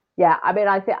 Yeah, I mean,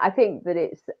 I think that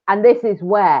it's, and this is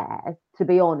where, to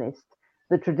be honest,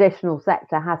 the traditional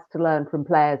sector has to learn from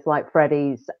players like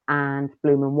Freddy's and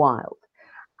Bloom and Wild,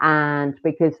 and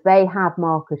because they have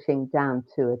marketing down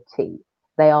to a T,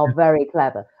 they are very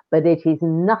clever, but it is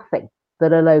nothing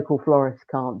that a local florist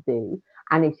can't do,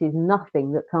 and it is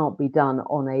nothing that can't be done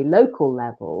on a local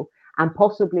level, and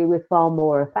possibly with far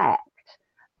more effect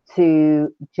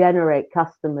to generate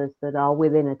customers that are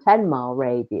within a 10-mile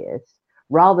radius,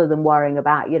 rather than worrying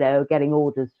about, getting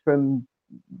orders from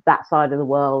that side of the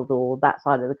world or that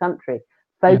side of the country.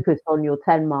 Focus on your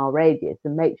 10-mile radius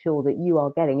and make sure that you are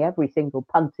getting every single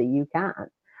punter you can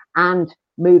and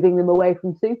moving them away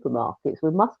from supermarkets.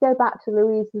 We must go back to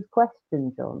Louisa's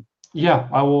question, John. Yeah,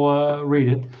 I will read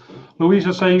it.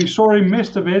 Louisa saying, sorry,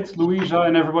 missed a bit. Louisa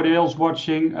and everybody else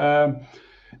watching.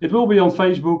 It will be on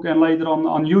Facebook and later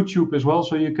on YouTube as well,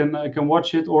 so you can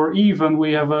watch it. Or even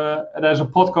we have there's a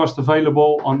podcast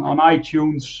available on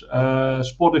iTunes,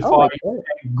 Spotify,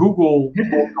 and Google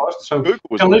Podcast, so you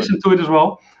can listen to it as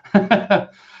well.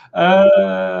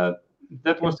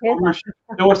 That was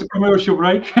the commercial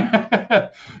break.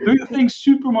 Do you think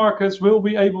supermarkets will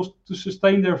be able to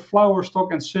sustain their flower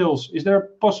stock and sales? Is there a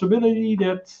possibility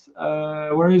that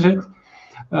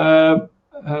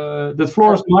that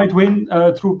florists might win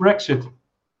through Brexit?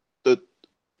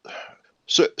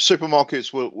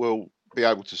 Supermarkets will be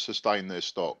able to sustain their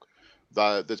stock.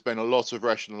 There's been a lot of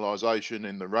rationalisation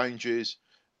in the ranges.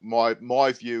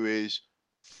 My view is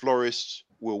florists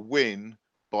will win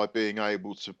by being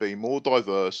able to be more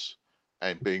diverse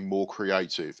and being more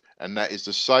creative, and that is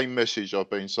the same message I've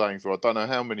been saying for I don't know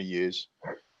how many years.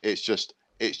 It's just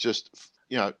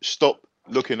stop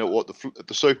looking at what the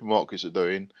supermarkets are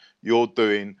doing. You're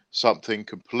doing something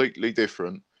completely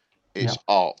different. It's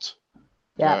art.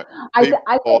 Yeah, I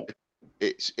think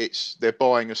they're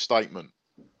buying a statement.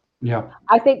 Yeah,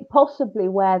 I think possibly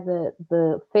where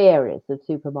the fear is of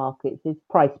supermarkets is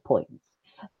price points.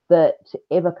 That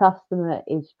if a customer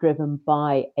is driven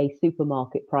by a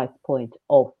supermarket price point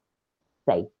of,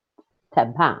 say,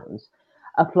 £10,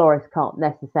 a florist can't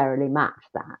necessarily match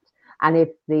that. And if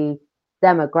the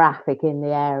demographic in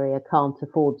the area can't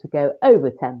afford to go over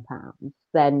 £10,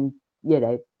 then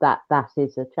that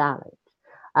is a challenge.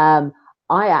 I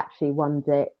actually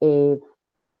wonder if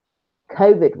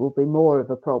COVID will be more of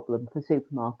a problem for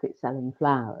supermarkets selling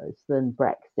flowers than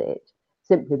Brexit,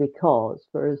 simply because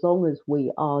for as long as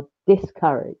we are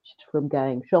discouraged from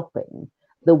going shopping,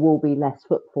 there will be less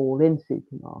footfall in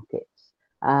supermarkets,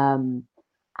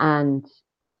 and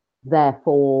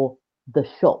therefore the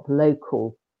shop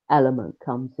local element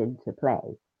comes into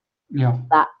play. Yeah,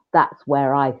 that's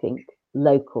where I think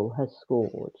local has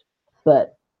scored.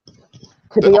 But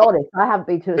to be honest, I haven't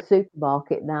been to a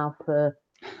supermarket now for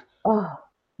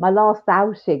my last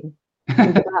outing was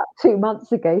about 2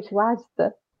 months ago to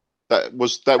Asda. The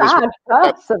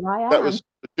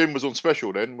gym was on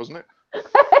special then, wasn't it?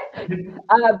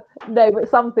 No, but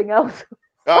something else.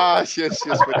 Yes.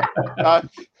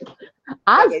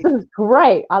 Asda's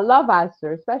great. I love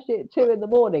Asda, especially at 2 a.m.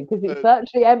 because it's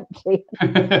virtually empty.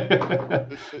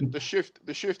 The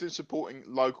shift in supporting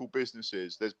local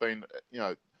businesses. There's been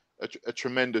a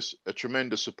tremendous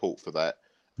support for that,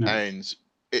 and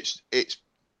it's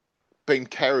been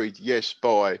carried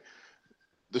by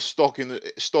the stock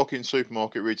in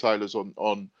supermarket retailers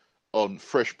on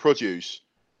fresh produce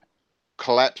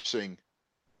collapsing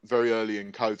very early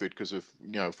in COVID because of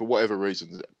for whatever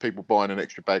reason, people buying an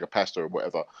extra bag of pasta or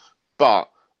whatever, but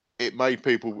it made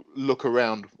people look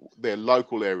around their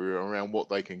local area around what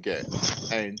they can get,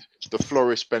 and the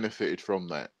florists benefited from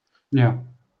that. Yeah,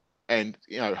 and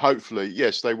hopefully,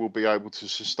 yes, they will be able to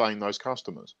sustain those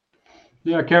customers.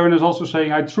 Yeah, Karen is also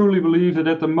saying, I truly believe that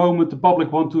at the moment the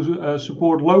public want to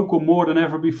support local more than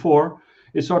ever before.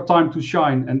 It's our time to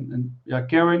shine. And yeah,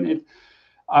 Karen,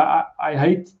 I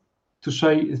hate to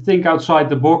say think outside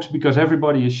the box because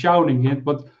everybody is shouting it,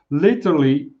 but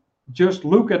literally just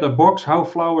look at the box, how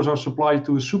flowers are supplied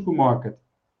to a supermarket.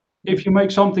 If you make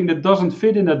something that doesn't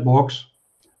fit in that box,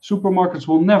 supermarkets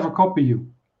will never copy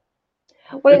you.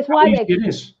 Well, it's why it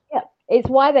is. Yeah, It's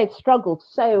why they've struggled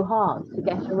so hard to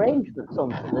get arrangements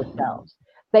onto the shelves.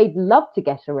 They'd love to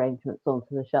get arrangements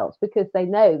onto the shelves because they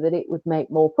know that it would make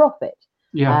more profit.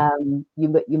 Yeah.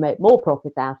 You make more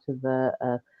profit out of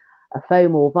a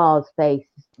foam or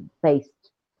vase-based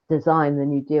design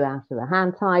than you do out of a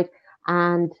hand-tied,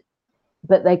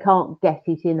 but they can't get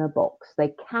it in a box.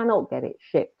 They cannot get it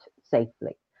shipped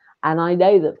safely. And I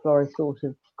know that florists sort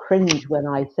of cringe when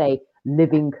I say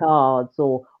living cards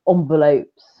or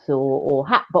envelopes or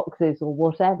hat boxes or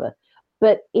whatever,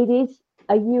 but it is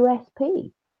a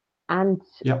USP, and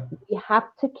you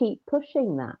have to keep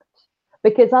pushing that,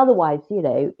 because otherwise, you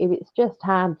know, if it's just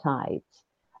hand tied,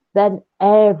 then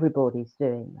everybody's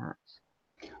doing that.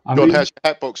 John, how's your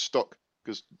hat box stock?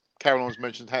 Because Caroline's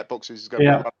mentioned hat boxes is going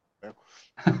to be now.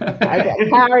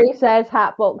 Carrie says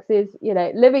hat boxes, you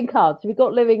know, living cards. Have you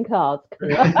got living cards?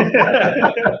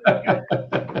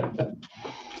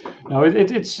 No,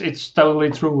 it's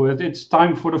totally true. It's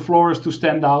time for the florists to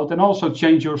stand out and also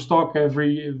change your stock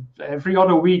every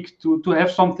other week to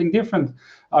have something different.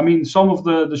 I mean, some of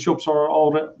the shops are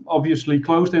already obviously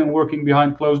closed and working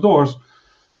behind closed doors.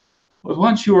 But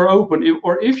once you are open,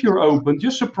 if you're open,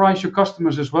 just surprise your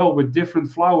customers as well with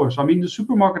different flowers. I mean, the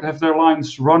supermarket have their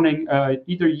lines running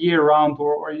either year-round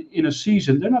or in a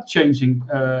season. They're not changing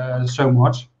so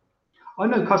much. I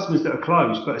know customers that are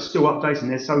closed but are still updating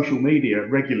their social media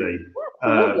regularly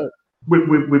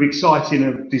with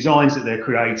exciting designs that they're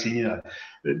creating. You know,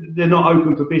 they're not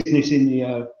open for business in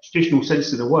the traditional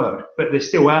sense of the word, but they're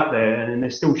still out there and they're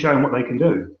still showing what they can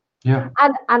do. Yeah,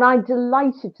 and I'm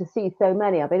delighted to see so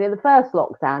many. I mean, in the first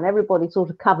lockdown, everybody sort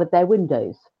of covered their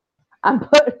windows, and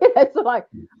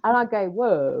I go,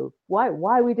 whoa, why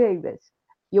are we doing this?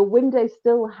 Your window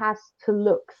still has to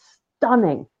look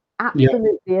stunning,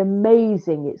 absolutely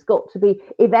amazing. It's got to be,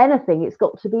 if anything, it's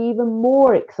got to be even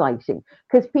more exciting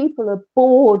because people are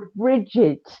bored,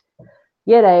 rigid.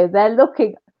 You know, they're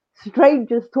looking.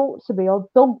 Strangers talk to me on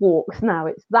dog walks now.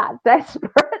 It's that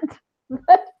desperate.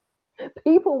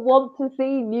 People want to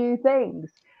see new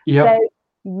things. So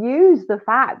use the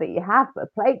fact that you have a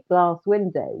plate glass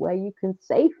window where you can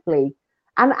safely,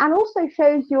 and also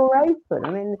shows you're open.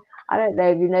 I mean, I don't know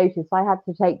if you noticed, I had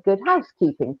to take Good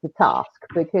Housekeeping to task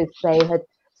because they had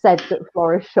said that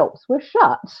florist shops were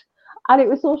shut. And it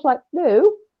was sort of like,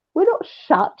 no, we're not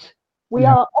shut. We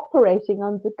are operating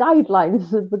under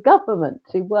guidelines of the government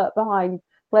to work behind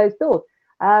closed doors.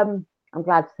 I'm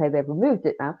glad to say they've removed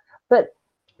it now. But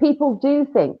people do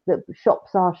think that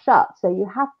shops are shut, so you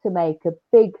have to make a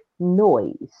big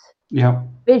noise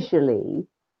visually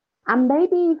and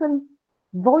maybe even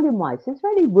volume-wise. Is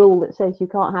there any rule that says you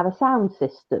can't have a sound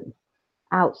system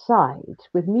outside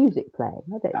with music playing?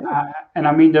 I don't know. And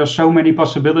I mean, there's so many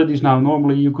possibilities now.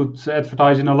 Normally you could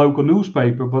advertise in a local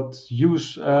newspaper, but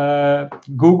use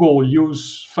Google,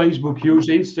 use Facebook, use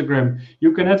Instagram.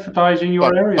 You can advertise in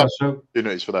your area. So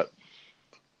opportunities for that.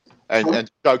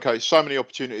 And showcase so many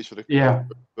opportunities for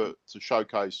to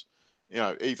showcase, you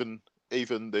know, even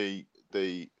the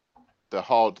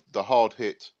hard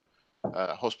hit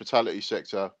hospitality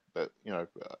sector that, you know,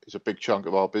 is a big chunk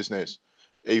of our business.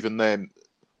 Even then,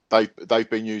 they've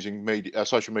been using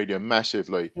social media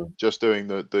massively, just doing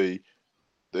the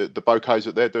bouquets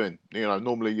that they're doing. You know,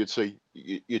 normally you'd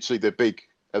see their big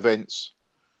events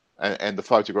and the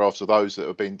photographs of those that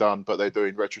have been done, but they're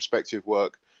doing retrospective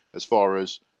work as far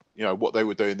as, you know, what they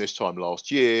were doing this time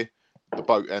last year, the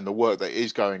boat and the work that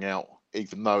is going out,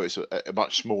 even though it's a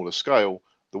much smaller scale,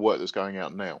 the work that's going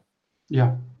out now.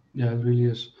 Yeah, it really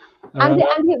is. And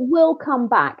it will come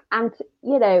back. And,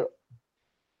 you know,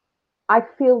 I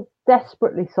feel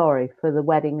desperately sorry for the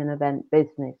wedding and event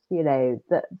business, you know,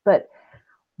 but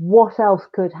what else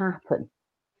could happen?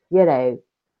 You know,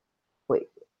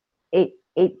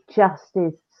 it just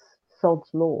is sod's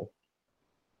law.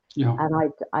 Yeah.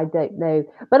 And I don't know.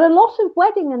 But a lot of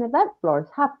wedding and event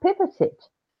florists have pivoted.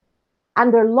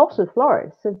 And a lot of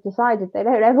florists have decided they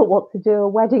don't ever want to do a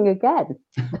wedding again.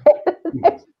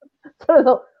 So I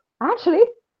thought, actually,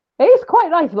 it's quite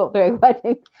nice not doing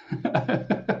weddings.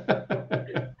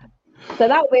 So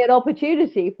that will be an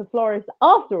opportunity for florists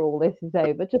after all this is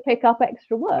over to pick up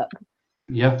extra work.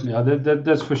 Yeah,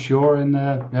 that's for sure. And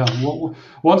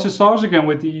once it starts again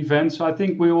with the events, I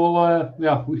think we will.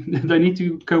 They need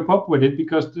to cope up with it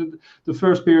because the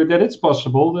first period that it's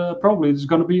possible, probably there's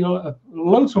going to be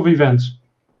loads of events.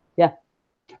 Yeah.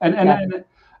 And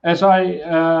as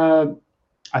I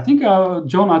think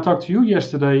John, I talked to you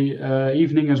yesterday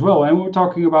evening as well, and we were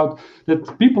talking about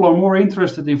that people are more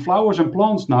interested in flowers and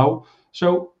plants now.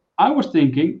 So I was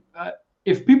thinking.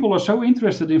 if people are so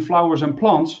interested in flowers and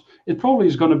plants, it probably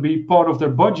is going to be part of their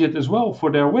budget as well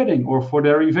for their wedding or for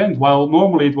their event. While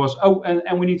normally it was,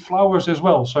 and we need flowers as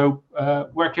well. So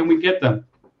where can we get them?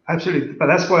 Absolutely. But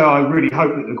that's why I really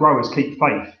hope that the growers keep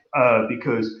faith,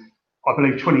 because I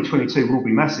believe 2022 will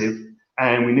be massive,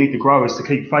 and we need the growers to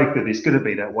keep faith that it's going to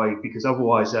be that way, because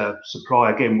otherwise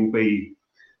supply again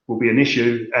will be an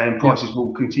issue, and prices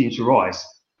will continue to rise.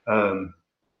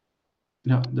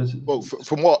 Yeah, well,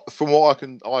 from what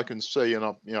I can see, and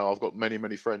I've got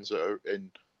many friends that are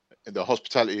in the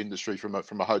hospitality industry from a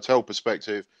hotel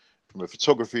perspective, from a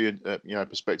photography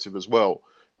perspective as well,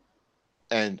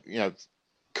 and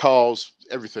cars,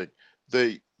 everything.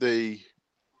 The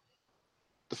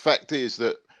fact is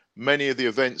that many of the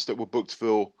events that were booked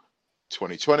for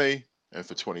 2020 and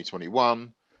for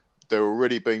 2021, they're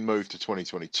already being moved to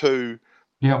 2022.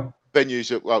 Yeah.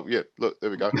 Venues look, there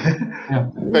we go. Yeah.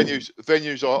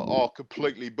 Venues are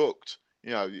completely booked.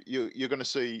 You're going to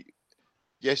see,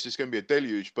 yes, it's going to be a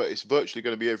deluge, but it's virtually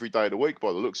going to be every day of the week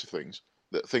by the looks of things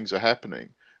that things are happening.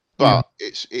 But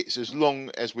it's as long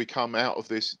as we come out of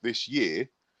this year,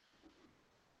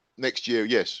 next year,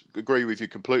 yes, agree with you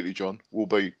completely, John, will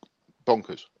be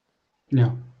bonkers.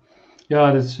 Yeah.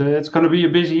 Yeah, it's going to be a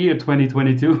busy year,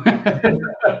 2022.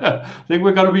 I think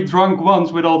we're going to be drunk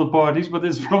once with all the parties, but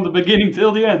it's from the beginning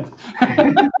till the end.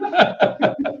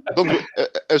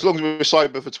 As long as we're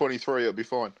sober for 23, it'll be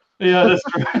fine. Yeah, that's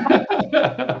true.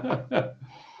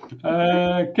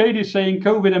 Katie's saying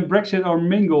COVID and Brexit are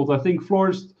mingled. I think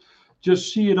florists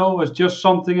just see it all as just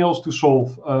something else to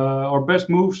solve. Our best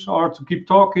moves are to keep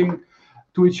talking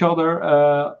to each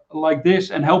other like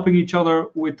this and helping each other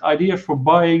with ideas for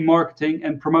buying, marketing,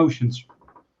 and promotions.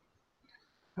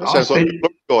 That sounds like a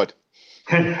guide.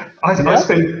 I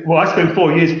spent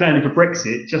 4 years planning for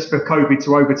Brexit just for COVID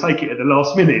to overtake it at the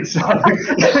last minute. So.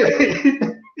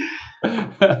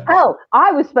 Hell,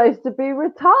 I was supposed to be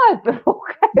retired before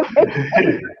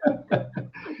COVID.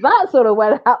 That sort of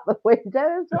went out the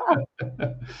window as well.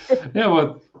 Yeah,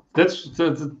 well, that's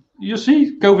you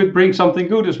see, COVID brings something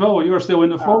good as well. You're still in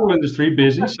the floral industry,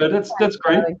 busy, so that's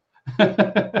great.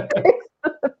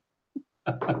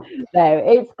 No,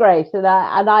 it's great, and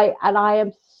I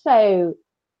am so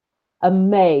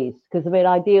amazed because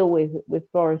I deal with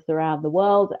florists around the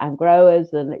world and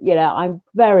growers, and I'm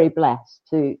very blessed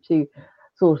to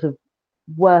sort of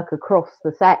work across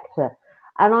the sector,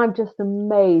 and I'm just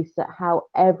amazed at how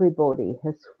everybody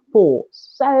has fought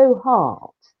so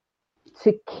hard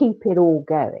to keep it all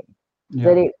going.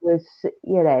 That it was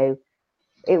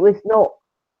it was not,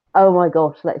 oh my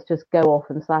gosh, let's just go off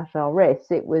and slash our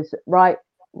wrists. It was right,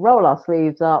 roll our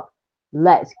sleeves up,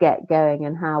 let's get going,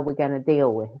 and how we're going to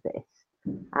deal with this.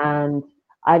 And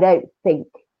I don't think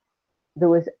there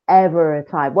was ever a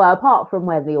time, well, apart from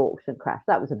when the auction crashed,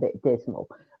 that was a bit dismal,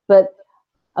 but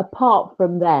apart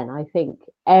from then, I think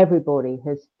everybody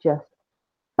has just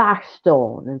bashed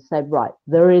on and said, right,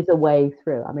 there is a way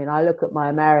through. I look at my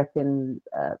American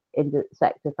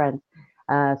sector friends,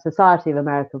 Society of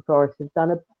American Florists has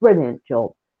done a brilliant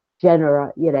job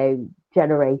generating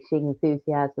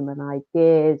enthusiasm and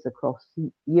ideas across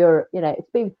Europe. It's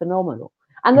been phenomenal.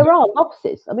 And there are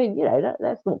losses.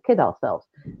 Let's not kid ourselves.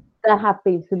 There have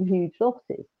been some huge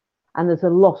losses, and there's a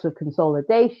lot of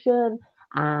consolidation,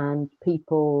 and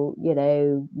people,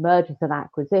 mergers and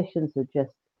acquisitions are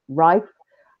just rife.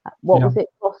 What was it?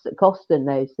 Costin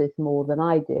knows this more than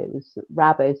I do.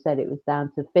 Rabo said it was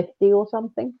down to 50 or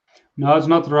something. No, it's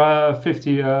not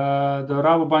 50. The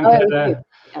Rabobank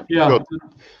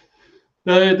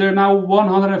There are now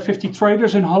 150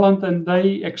 traders in Holland, and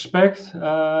they expect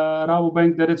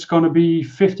Rabobank that it's going to be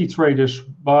 50 traders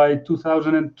by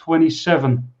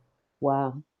 2027.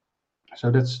 Wow!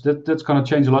 So that's going to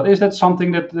change a lot. Is that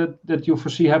something that you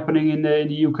foresee happening in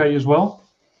the UK as well?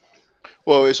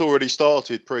 Well, it's already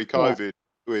started pre-COVID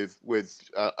with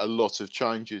a lot of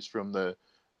changes from the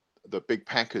big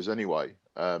packers anyway,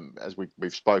 as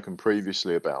we've spoken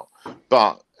previously about.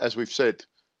 But as we've said,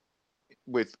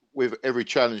 with every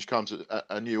challenge comes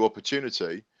a new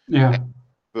opportunity. Yeah.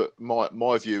 But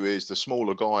my view is the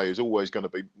smaller guy is always going to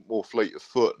be more fleet of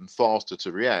foot and faster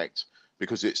to react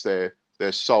because it's their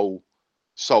sole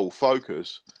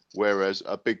focus. Whereas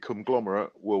a big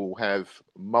conglomerate will have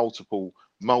multiple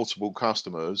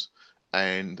customers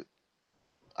and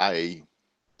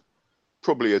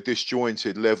probably a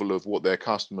disjointed level of what their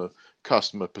customer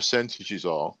percentages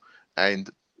are,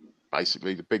 and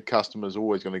basically the big customers are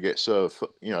always going to get served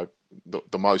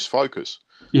the most focus.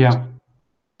 Yeah,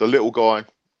 the little guy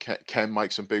can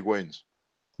make some big wins.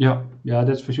 Yeah,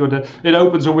 that's for sure. That it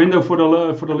opens a window for the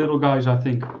little guys, I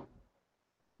think.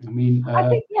 I mean, I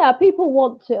think, people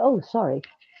want to. Oh, sorry,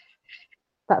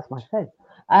 that's my phone.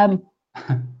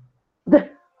 The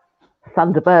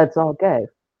Thunderbirds, I'll go.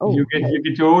 Oh, you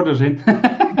get your orders in.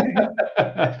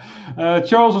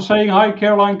 Charles is saying, hi,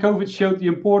 Caroline. COVID showed the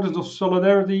importance of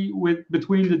solidarity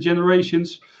between the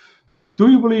generations. Do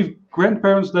you believe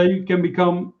Grandparents' Day can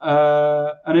become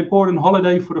an important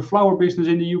holiday for the flower business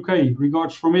in the UK?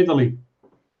 Regards from Italy.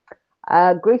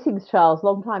 Greetings, Charles.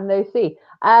 Long time no see.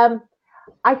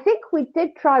 I think we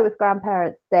did try with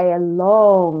Grandparents' Day a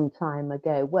long time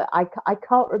ago. Where I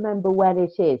can't remember when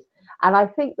it is. And I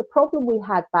think the problem we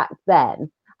had back then,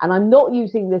 and I'm not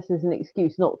using this as an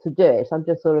excuse not to do it, I'm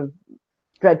just sort of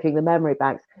dredging the memory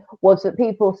banks, was that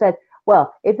people said,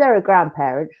 well, if they're a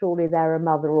grandparent, surely they're a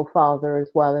mother or father as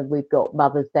well, and we've got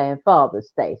Mother's Day and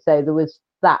Father's Day. So there was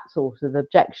that sort of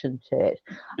objection to it.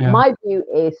 Yeah. My view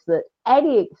is that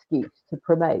any excuse to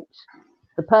promote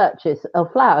the purchase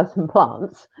of flowers and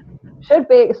plants should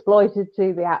be exploited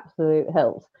to the absolute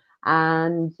hilt.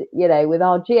 And, you know, with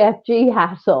our GFG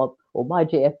hat on, or my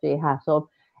GFG hat on,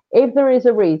 if there is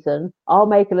a reason, I'll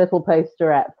make a little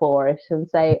posterette for it and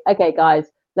say, okay, guys,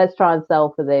 let's try and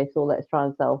sell for this, or let's try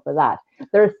and sell for that.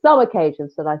 There are some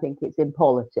occasions that I think it's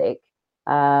impolitic.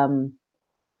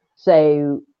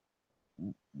 So,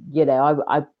 you know,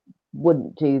 I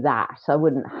wouldn't do that. I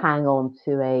wouldn't hang on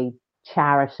to a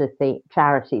charity thing.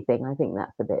 I think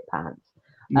that's a bit pants.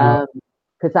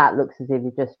 Because that looks as if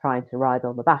you're just trying to ride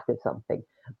on the back of something.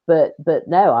 But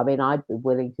no, I mean, I'd be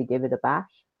willing to give it a bash.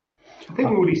 I think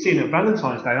we're already seeing it at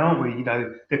Valentine's Day, aren't we? You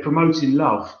know, they're promoting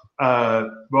love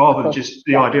rather than just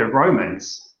the idea of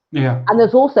romance. Yeah. And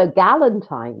there's also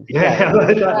Galentine's Day.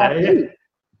 Yeah.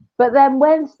 But then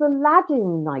when's the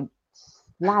ladding nights?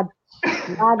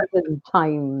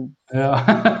 Valentine's.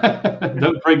 Yeah.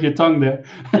 Don't break your tongue there.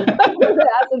 That's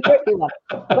a tricky one.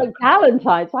 But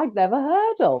Galentine's, I've never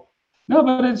heard of. No,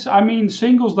 but it's, I mean,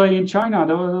 Singles Day in China,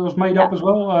 that was made up as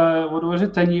well. What was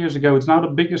it, 10 years ago? It's now the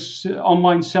biggest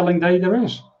online selling day there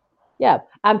is. Yeah,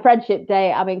 and Friendship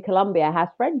Day, I mean, Colombia has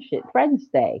Friends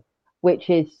Day, which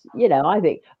is, you know, I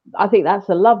think that's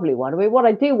a lovely one. I mean, what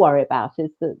I do worry about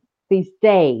is that these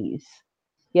days,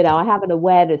 you know, I have an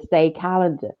Awareness Day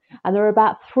calendar, and there are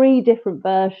about 3 different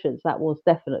versions. That was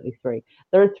definitely 3.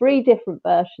 There are 3 different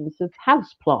versions of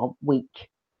Houseplant Week.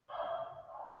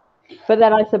 But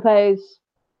then I suppose,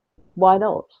 why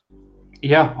not?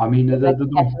 Yeah, I mean, the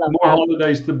more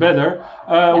holidays, the better.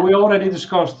 We already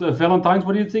discussed Valentine's.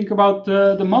 What do you think about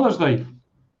the Mother's Day?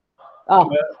 Oh,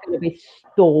 it's going to be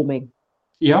storming.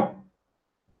 Yeah?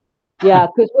 Yeah,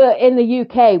 because we're in the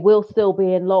UK, we'll still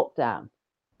be in lockdown.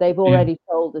 They've already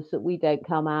told us that we don't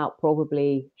come out.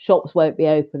 Probably shops won't be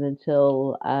open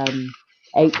until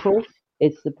April.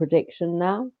 It's the prediction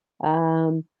now.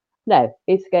 No,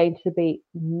 it's going to be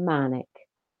manic.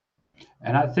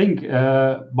 And I think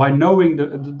by knowing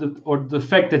the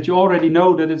fact that you already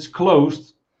know that it's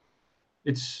closed,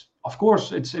 it's, of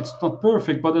course, it's not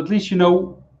perfect, but at least you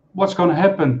know what's going to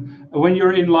happen. When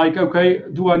you're in, like, okay,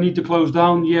 do I need to close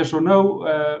down? Yes or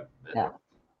no? Yeah.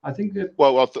 I think that.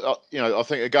 Well, I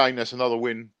think again that's another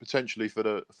win potentially for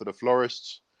the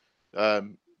florists,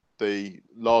 the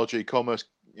large e-commerce,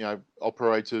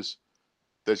 operators.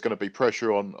 There's going to be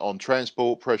pressure on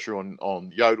transport, pressure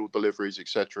on Yodel deliveries,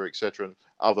 etc., etc.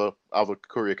 Other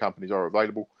courier companies are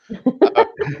available,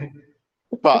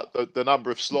 but the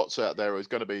number of slots out there is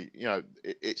going to be,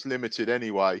 it's limited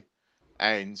anyway,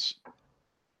 and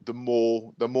the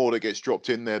more that gets dropped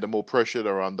in there, the more pressure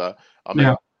they're under. I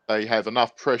mean, they have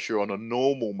enough pressure on a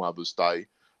normal Mother's Day.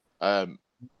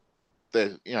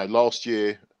 Last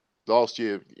year,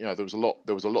 there was a lot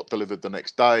delivered the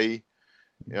next day.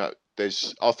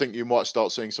 I think you might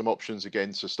start seeing some options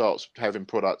again to start having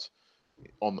product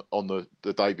on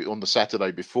the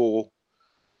Saturday before,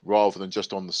 rather than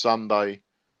just on the Sunday.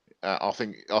 I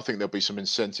think there'll be some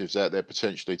incentives out there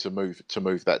potentially to move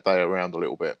that day around a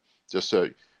little bit. Just so.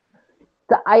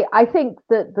 I think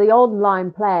that the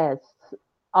online players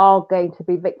are going to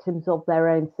be victims of their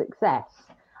own success,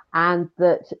 and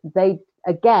that they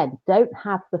again don't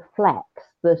have the flex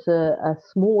that a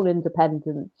small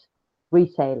independent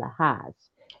retailer has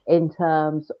in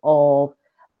terms of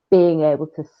being able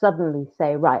to suddenly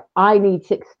say, right, I need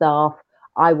 6 staff,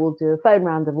 I will do a phone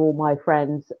round of all my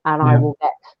friends and I will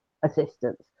get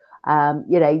assistance.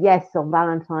 Yes, on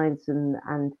Valentine's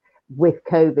and with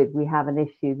COVID, we have an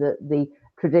issue that the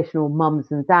traditional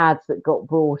mums and dads that got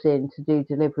brought in to do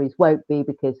deliveries won't be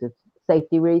because of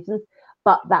safety reasons,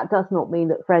 but that does not mean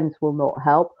that friends will not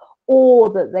help. or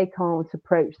that they can't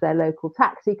approach their local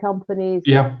taxi companies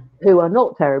who are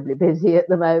not terribly busy at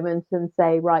the moment and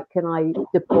say, right, can I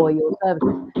deploy your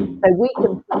services? So we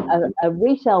can, a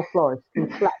retail florist can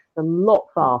flex a lot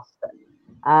faster.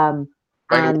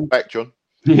 And back, John.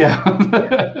 Yeah.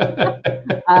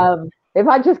 If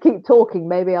I just keep talking,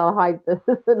 maybe I'll hide the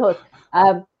noise.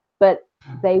 But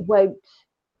they won't.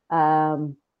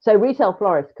 So retail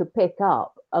florists could pick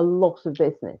up a lot of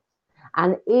business.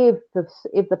 And if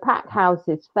the pack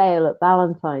houses fail at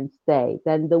Valentine's Day,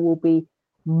 then there will be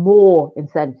more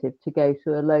incentive to go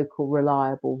to a local,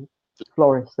 reliable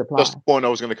florist supplier. That's the point I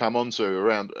was going to come on to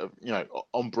around,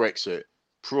 on Brexit.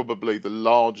 Probably the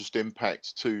largest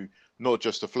impact to not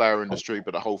just the flower industry,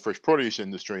 but the whole fresh produce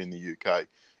industry in the UK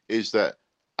is that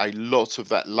a lot of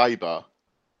that labour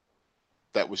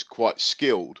that was quite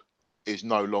skilled is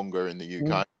no longer in the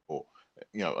UK.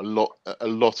 A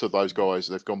lot of those guys,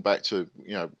 they've gone back to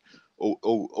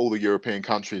all the European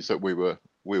countries that we were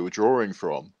drawing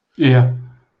from. Yeah.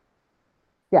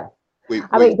 Because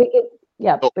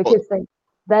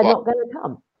they're not going to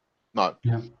come. No.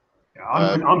 Yeah.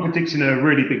 I'm predicting a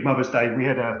really big Mother's Day. We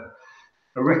had a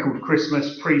record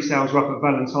Christmas. Pre-sales are up at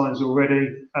Valentine's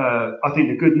already. I think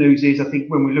the good news is, I think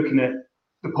when we're looking at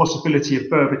the possibility of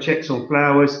further checks on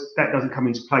flowers, that doesn't come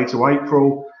into play till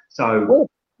April. So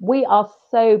we are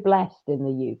so blessed in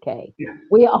the UK. Yeah.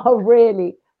 We are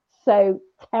really so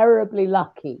terribly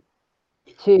lucky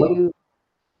to,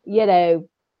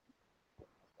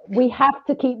 we have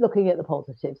to keep looking at the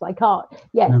positives. I can't,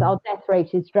 our death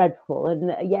rate is dreadful.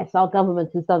 And yes, our government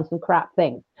has done some crap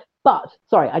things. But,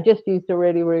 sorry, I just used a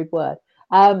really rude word.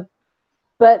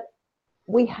 But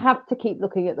we have to keep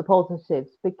looking at the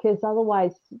positives, because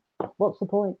otherwise, what's the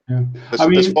point? Yeah.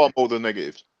 There's far more than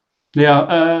negatives.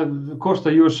 Yeah, of course,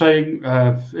 you were saying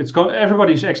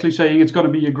everybody's actually saying it's going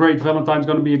to be a great Valentine's,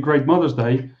 going to be a great Mother's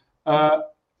Day. Are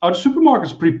the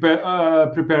supermarkets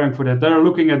preparing for that? They're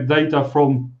looking at data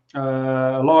from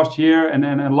last year,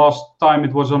 and last time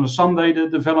it was on a Sunday,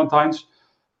 the Valentine's.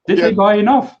 Did they buy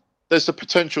enough? There's the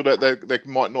potential that there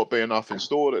might not be enough in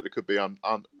store, that it could be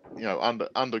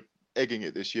under egging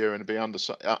it this year and be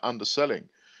underselling.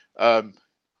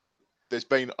 There's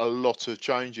been a lot of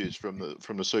changes from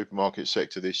the supermarket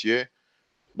sector this year.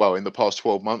 Well, in the past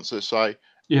 12 months, let's say.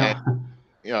 Yeah.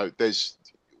 And, there's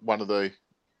one of the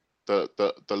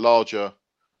larger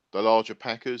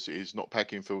packers is not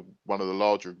packing for one of the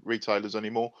larger retailers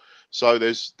anymore. So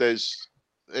there's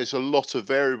a lot of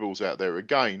variables out there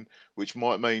again, which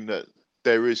might mean that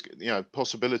there is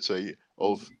possibility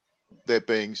of there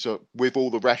being, so with all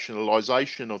the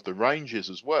rationalisation of the ranges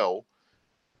as well,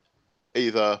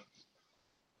 either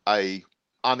a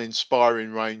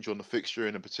uninspiring range on the fixture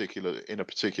in a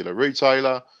particular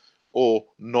retailer, or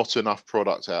not enough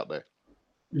product out there.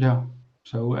 Yeah.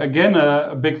 So again,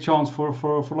 a big chance for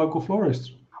local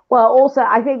florists. Well, also,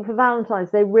 I think for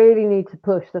Valentine's, they really need to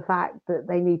push the fact that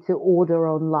they need to order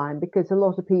online, because a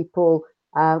lot of people,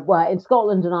 in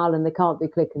Scotland and Ireland, they can't do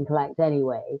click and collect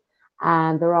anyway.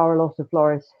 And there are a lot of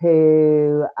florists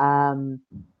who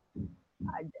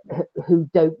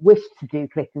don't wish to do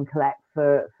click and collect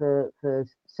for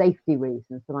safety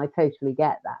reasons, and I totally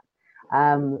get that.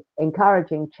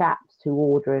 Encouraging chaps to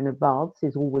order in advance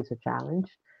is always a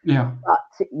challenge. Yeah.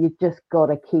 But you've just got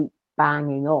to keep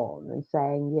banging on and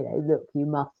saying, look, you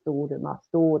must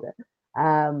order.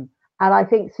 And I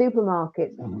think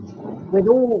supermarkets, with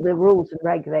all the rules and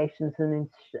regulations and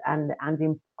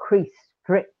increased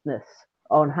strictness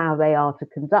on how they are to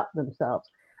conduct themselves,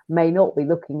 may not be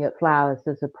looking at flowers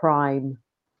as a prime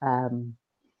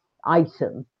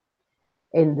item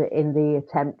in the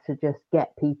attempt to just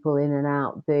get people in and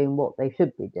out doing what they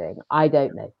should be doing. I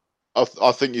don't know.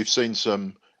 I think you've seen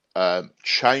some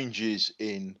changes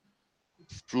in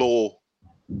floor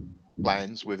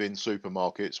plans within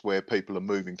supermarkets, where people are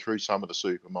moving through some of the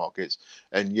supermarkets.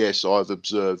 And yes, I've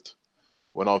observed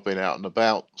when I've been out and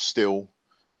about, still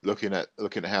looking at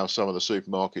how some of the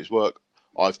supermarkets work,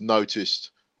 I've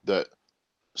noticed that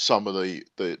some of the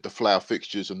flower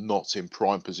fixtures are not in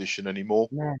prime position anymore.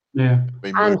 Yeah.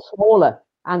 And smaller.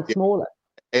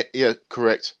 Yeah,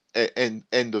 correct.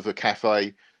 End of the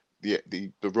cafe,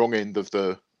 the wrong end of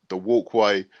the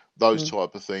walkway, those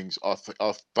type of things. I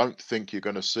don't think you're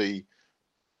going to see,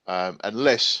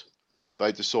 unless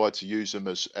they decide to use them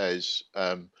as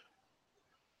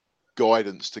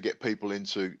guidance to get people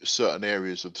into certain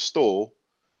areas of the store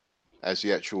as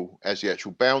the actual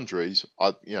boundaries.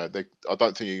 I don't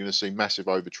think you're going to see massive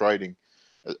over trading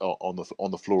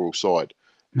on the floral side.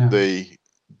 Yeah.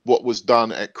 What was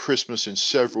done at Christmas in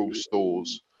several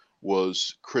stores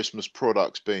was Christmas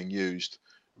products being used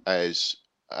as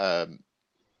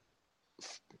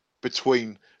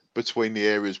between the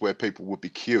areas where people would be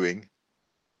queuing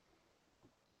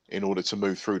in order to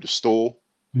move through the store.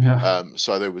 Yeah.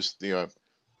 So there was,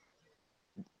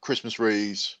 Christmas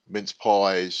wreaths, mince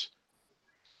pies,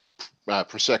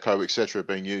 prosecco, etc.,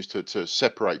 being used to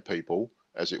separate people,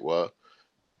 as it were.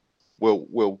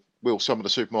 Will some of the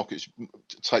supermarkets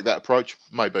take that approach?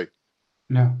 Maybe.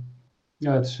 Yeah.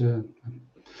 It's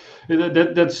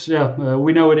that's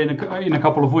we know it in a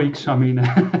couple of weeks. I mean,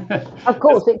 of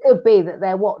course, it could be that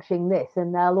they're watching this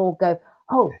and they'll all go,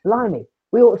 "Oh, blimey,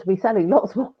 we ought to be selling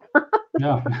lots more."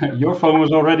 Yeah, your phone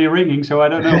was already ringing, so I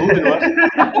don't know who it was.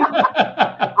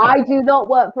 I do not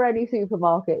work for any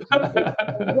supermarket.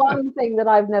 It's one thing that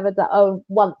I've never done. Oh,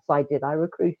 once I did. I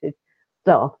recruited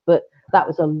staff, but that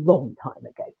was a long time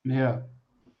ago. Yeah.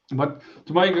 But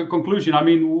to make a conclusion, I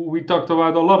mean, we talked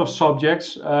about a lot of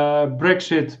subjects.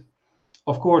 Brexit,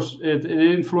 of course, it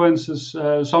influences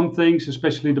some things,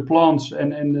 especially the plants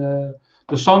and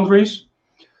the sundries,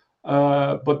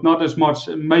 but not as much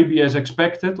maybe as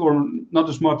expected, or not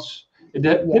as much. It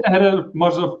didn't have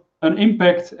much of an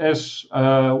impact as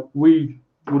we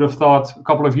would have thought a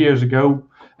couple of years ago,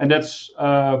 and that's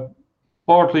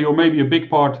partly, or maybe a big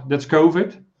part, that's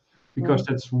COVID. Because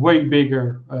that's way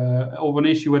bigger of an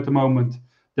issue at the moment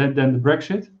than the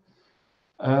Brexit.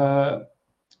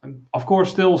 Of course,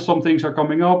 still some things are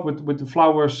coming up with the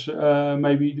flowers,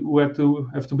 maybe who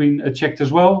have to be checked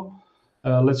as well.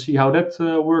 Let's see how that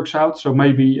works out. So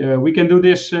maybe we can do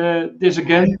this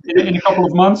again in a couple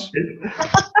of months.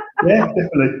 Yeah,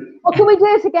 definitely. Well, can we do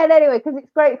it again anyway? Because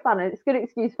it's great fun and it's a good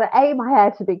excuse for A, my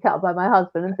hair to be cut by my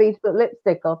husband, and B, to put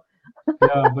lipstick on.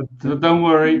 Yeah, but don't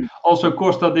worry. Also,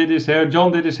 Costa did his hair,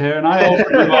 John did his hair, and I also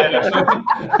did my hair.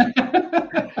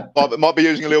 Might be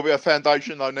using a little bit of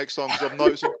foundation though next time, because I'm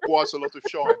noticing quite a lot of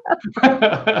shine.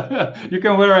 You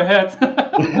can wear a hat.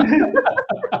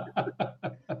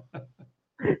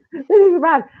 This is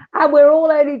rad. And we're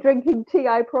all only drinking tea,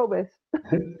 I promise.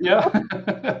 Yeah.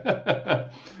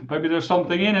 Maybe there's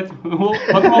something in it, but we'll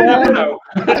never know.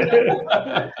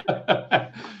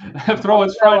 After all,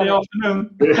 it's Friday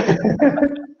afternoon.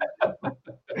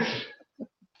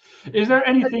 Is there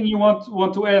anything you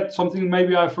want to add? Something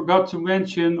maybe I forgot to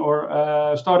mention, or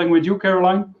starting with you,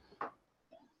 Caroline?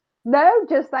 No,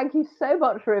 just thank you so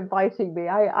much for inviting me.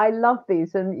 I love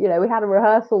these, and we had a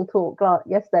rehearsal talk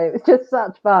yesterday. It was just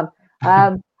such fun,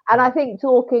 and I think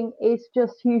talking is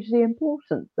just hugely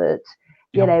important. That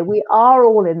we are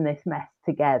all in this mess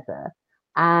together,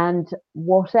 and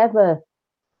whatever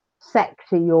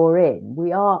sector you're in,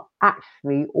 we are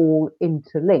actually all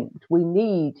interlinked. We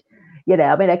need, I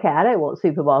don't want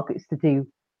supermarkets to do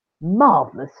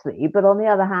marvelously, but on the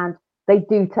other hand, they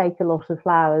do take a lot of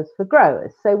flowers for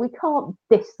growers, so we can't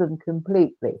diss them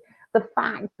completely. The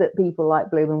fact that people like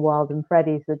Bloom and Wild and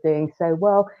Freddy's are doing so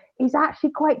well is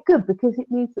actually quite good, because it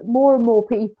means that more and more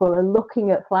people are looking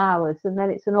at flowers, and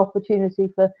then it's an opportunity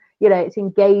for, it's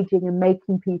engaging and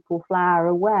making people flower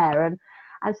aware.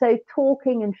 And so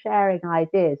talking and sharing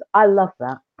ideas, I love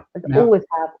that. Always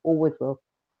have, always will.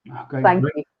 Okay, Thank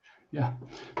you. Yeah.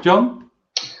 John?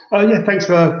 Thanks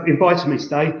for inviting me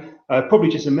today. Probably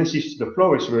just a message to the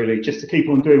florists, really, just to keep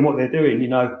on doing what they're doing.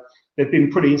 They've been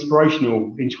pretty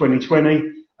inspirational in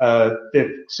 2020.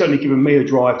 They've certainly given me a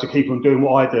drive to keep on doing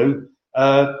what I do.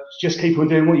 Just keep on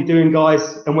doing what you're doing,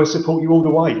 guys, and we'll support you all the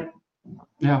way.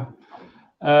 Yeah.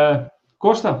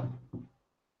 Costa?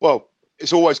 Well,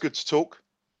 it's always good to talk.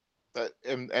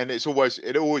 And it's always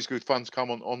good fun to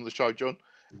come on the show, John.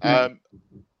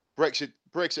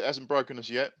 Brexit hasn't broken us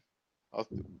yet.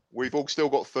 We've all still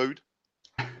got food.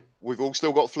 We've all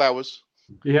still got flowers.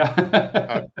 Yeah.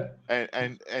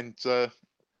 And the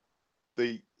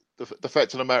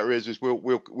fact of the matter is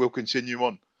we'll continue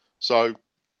on. So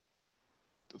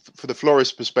for the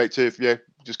florist perspective,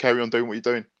 just carry on doing what you're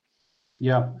doing.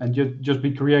 Yeah, and just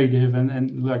be creative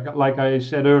and like I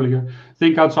said earlier,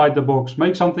 think outside the box.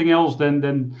 Make something else than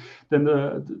the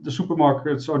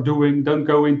supermarkets are doing. Don't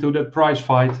go into that price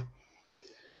fight.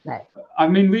 Right. I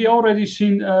mean, we already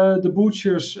seen the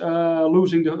butchers a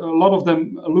lot of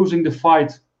them losing the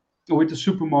fight with the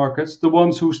supermarkets. The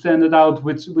ones who stand out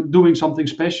with doing something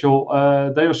special,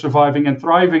 they are surviving and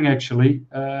thriving actually.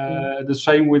 The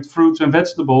same with fruits and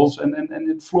vegetables and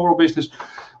in floral business.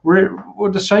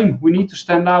 We're the same. We need to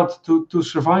stand out to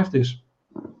survive this.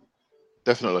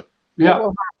 Definitely. Yeah.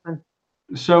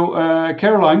 So,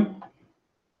 Caroline.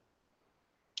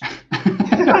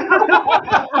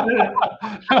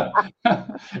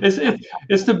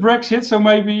 It's the Brexit, so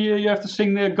maybe you have to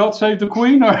sing "God Save the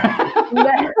Queen," or.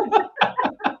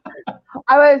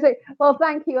 I won't say. Well,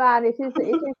 thank you, Anne. It is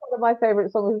one of my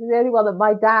favourite songs. It's the only one that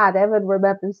my dad ever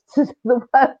remembers the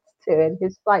words to in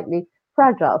his slightly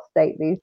fragile state these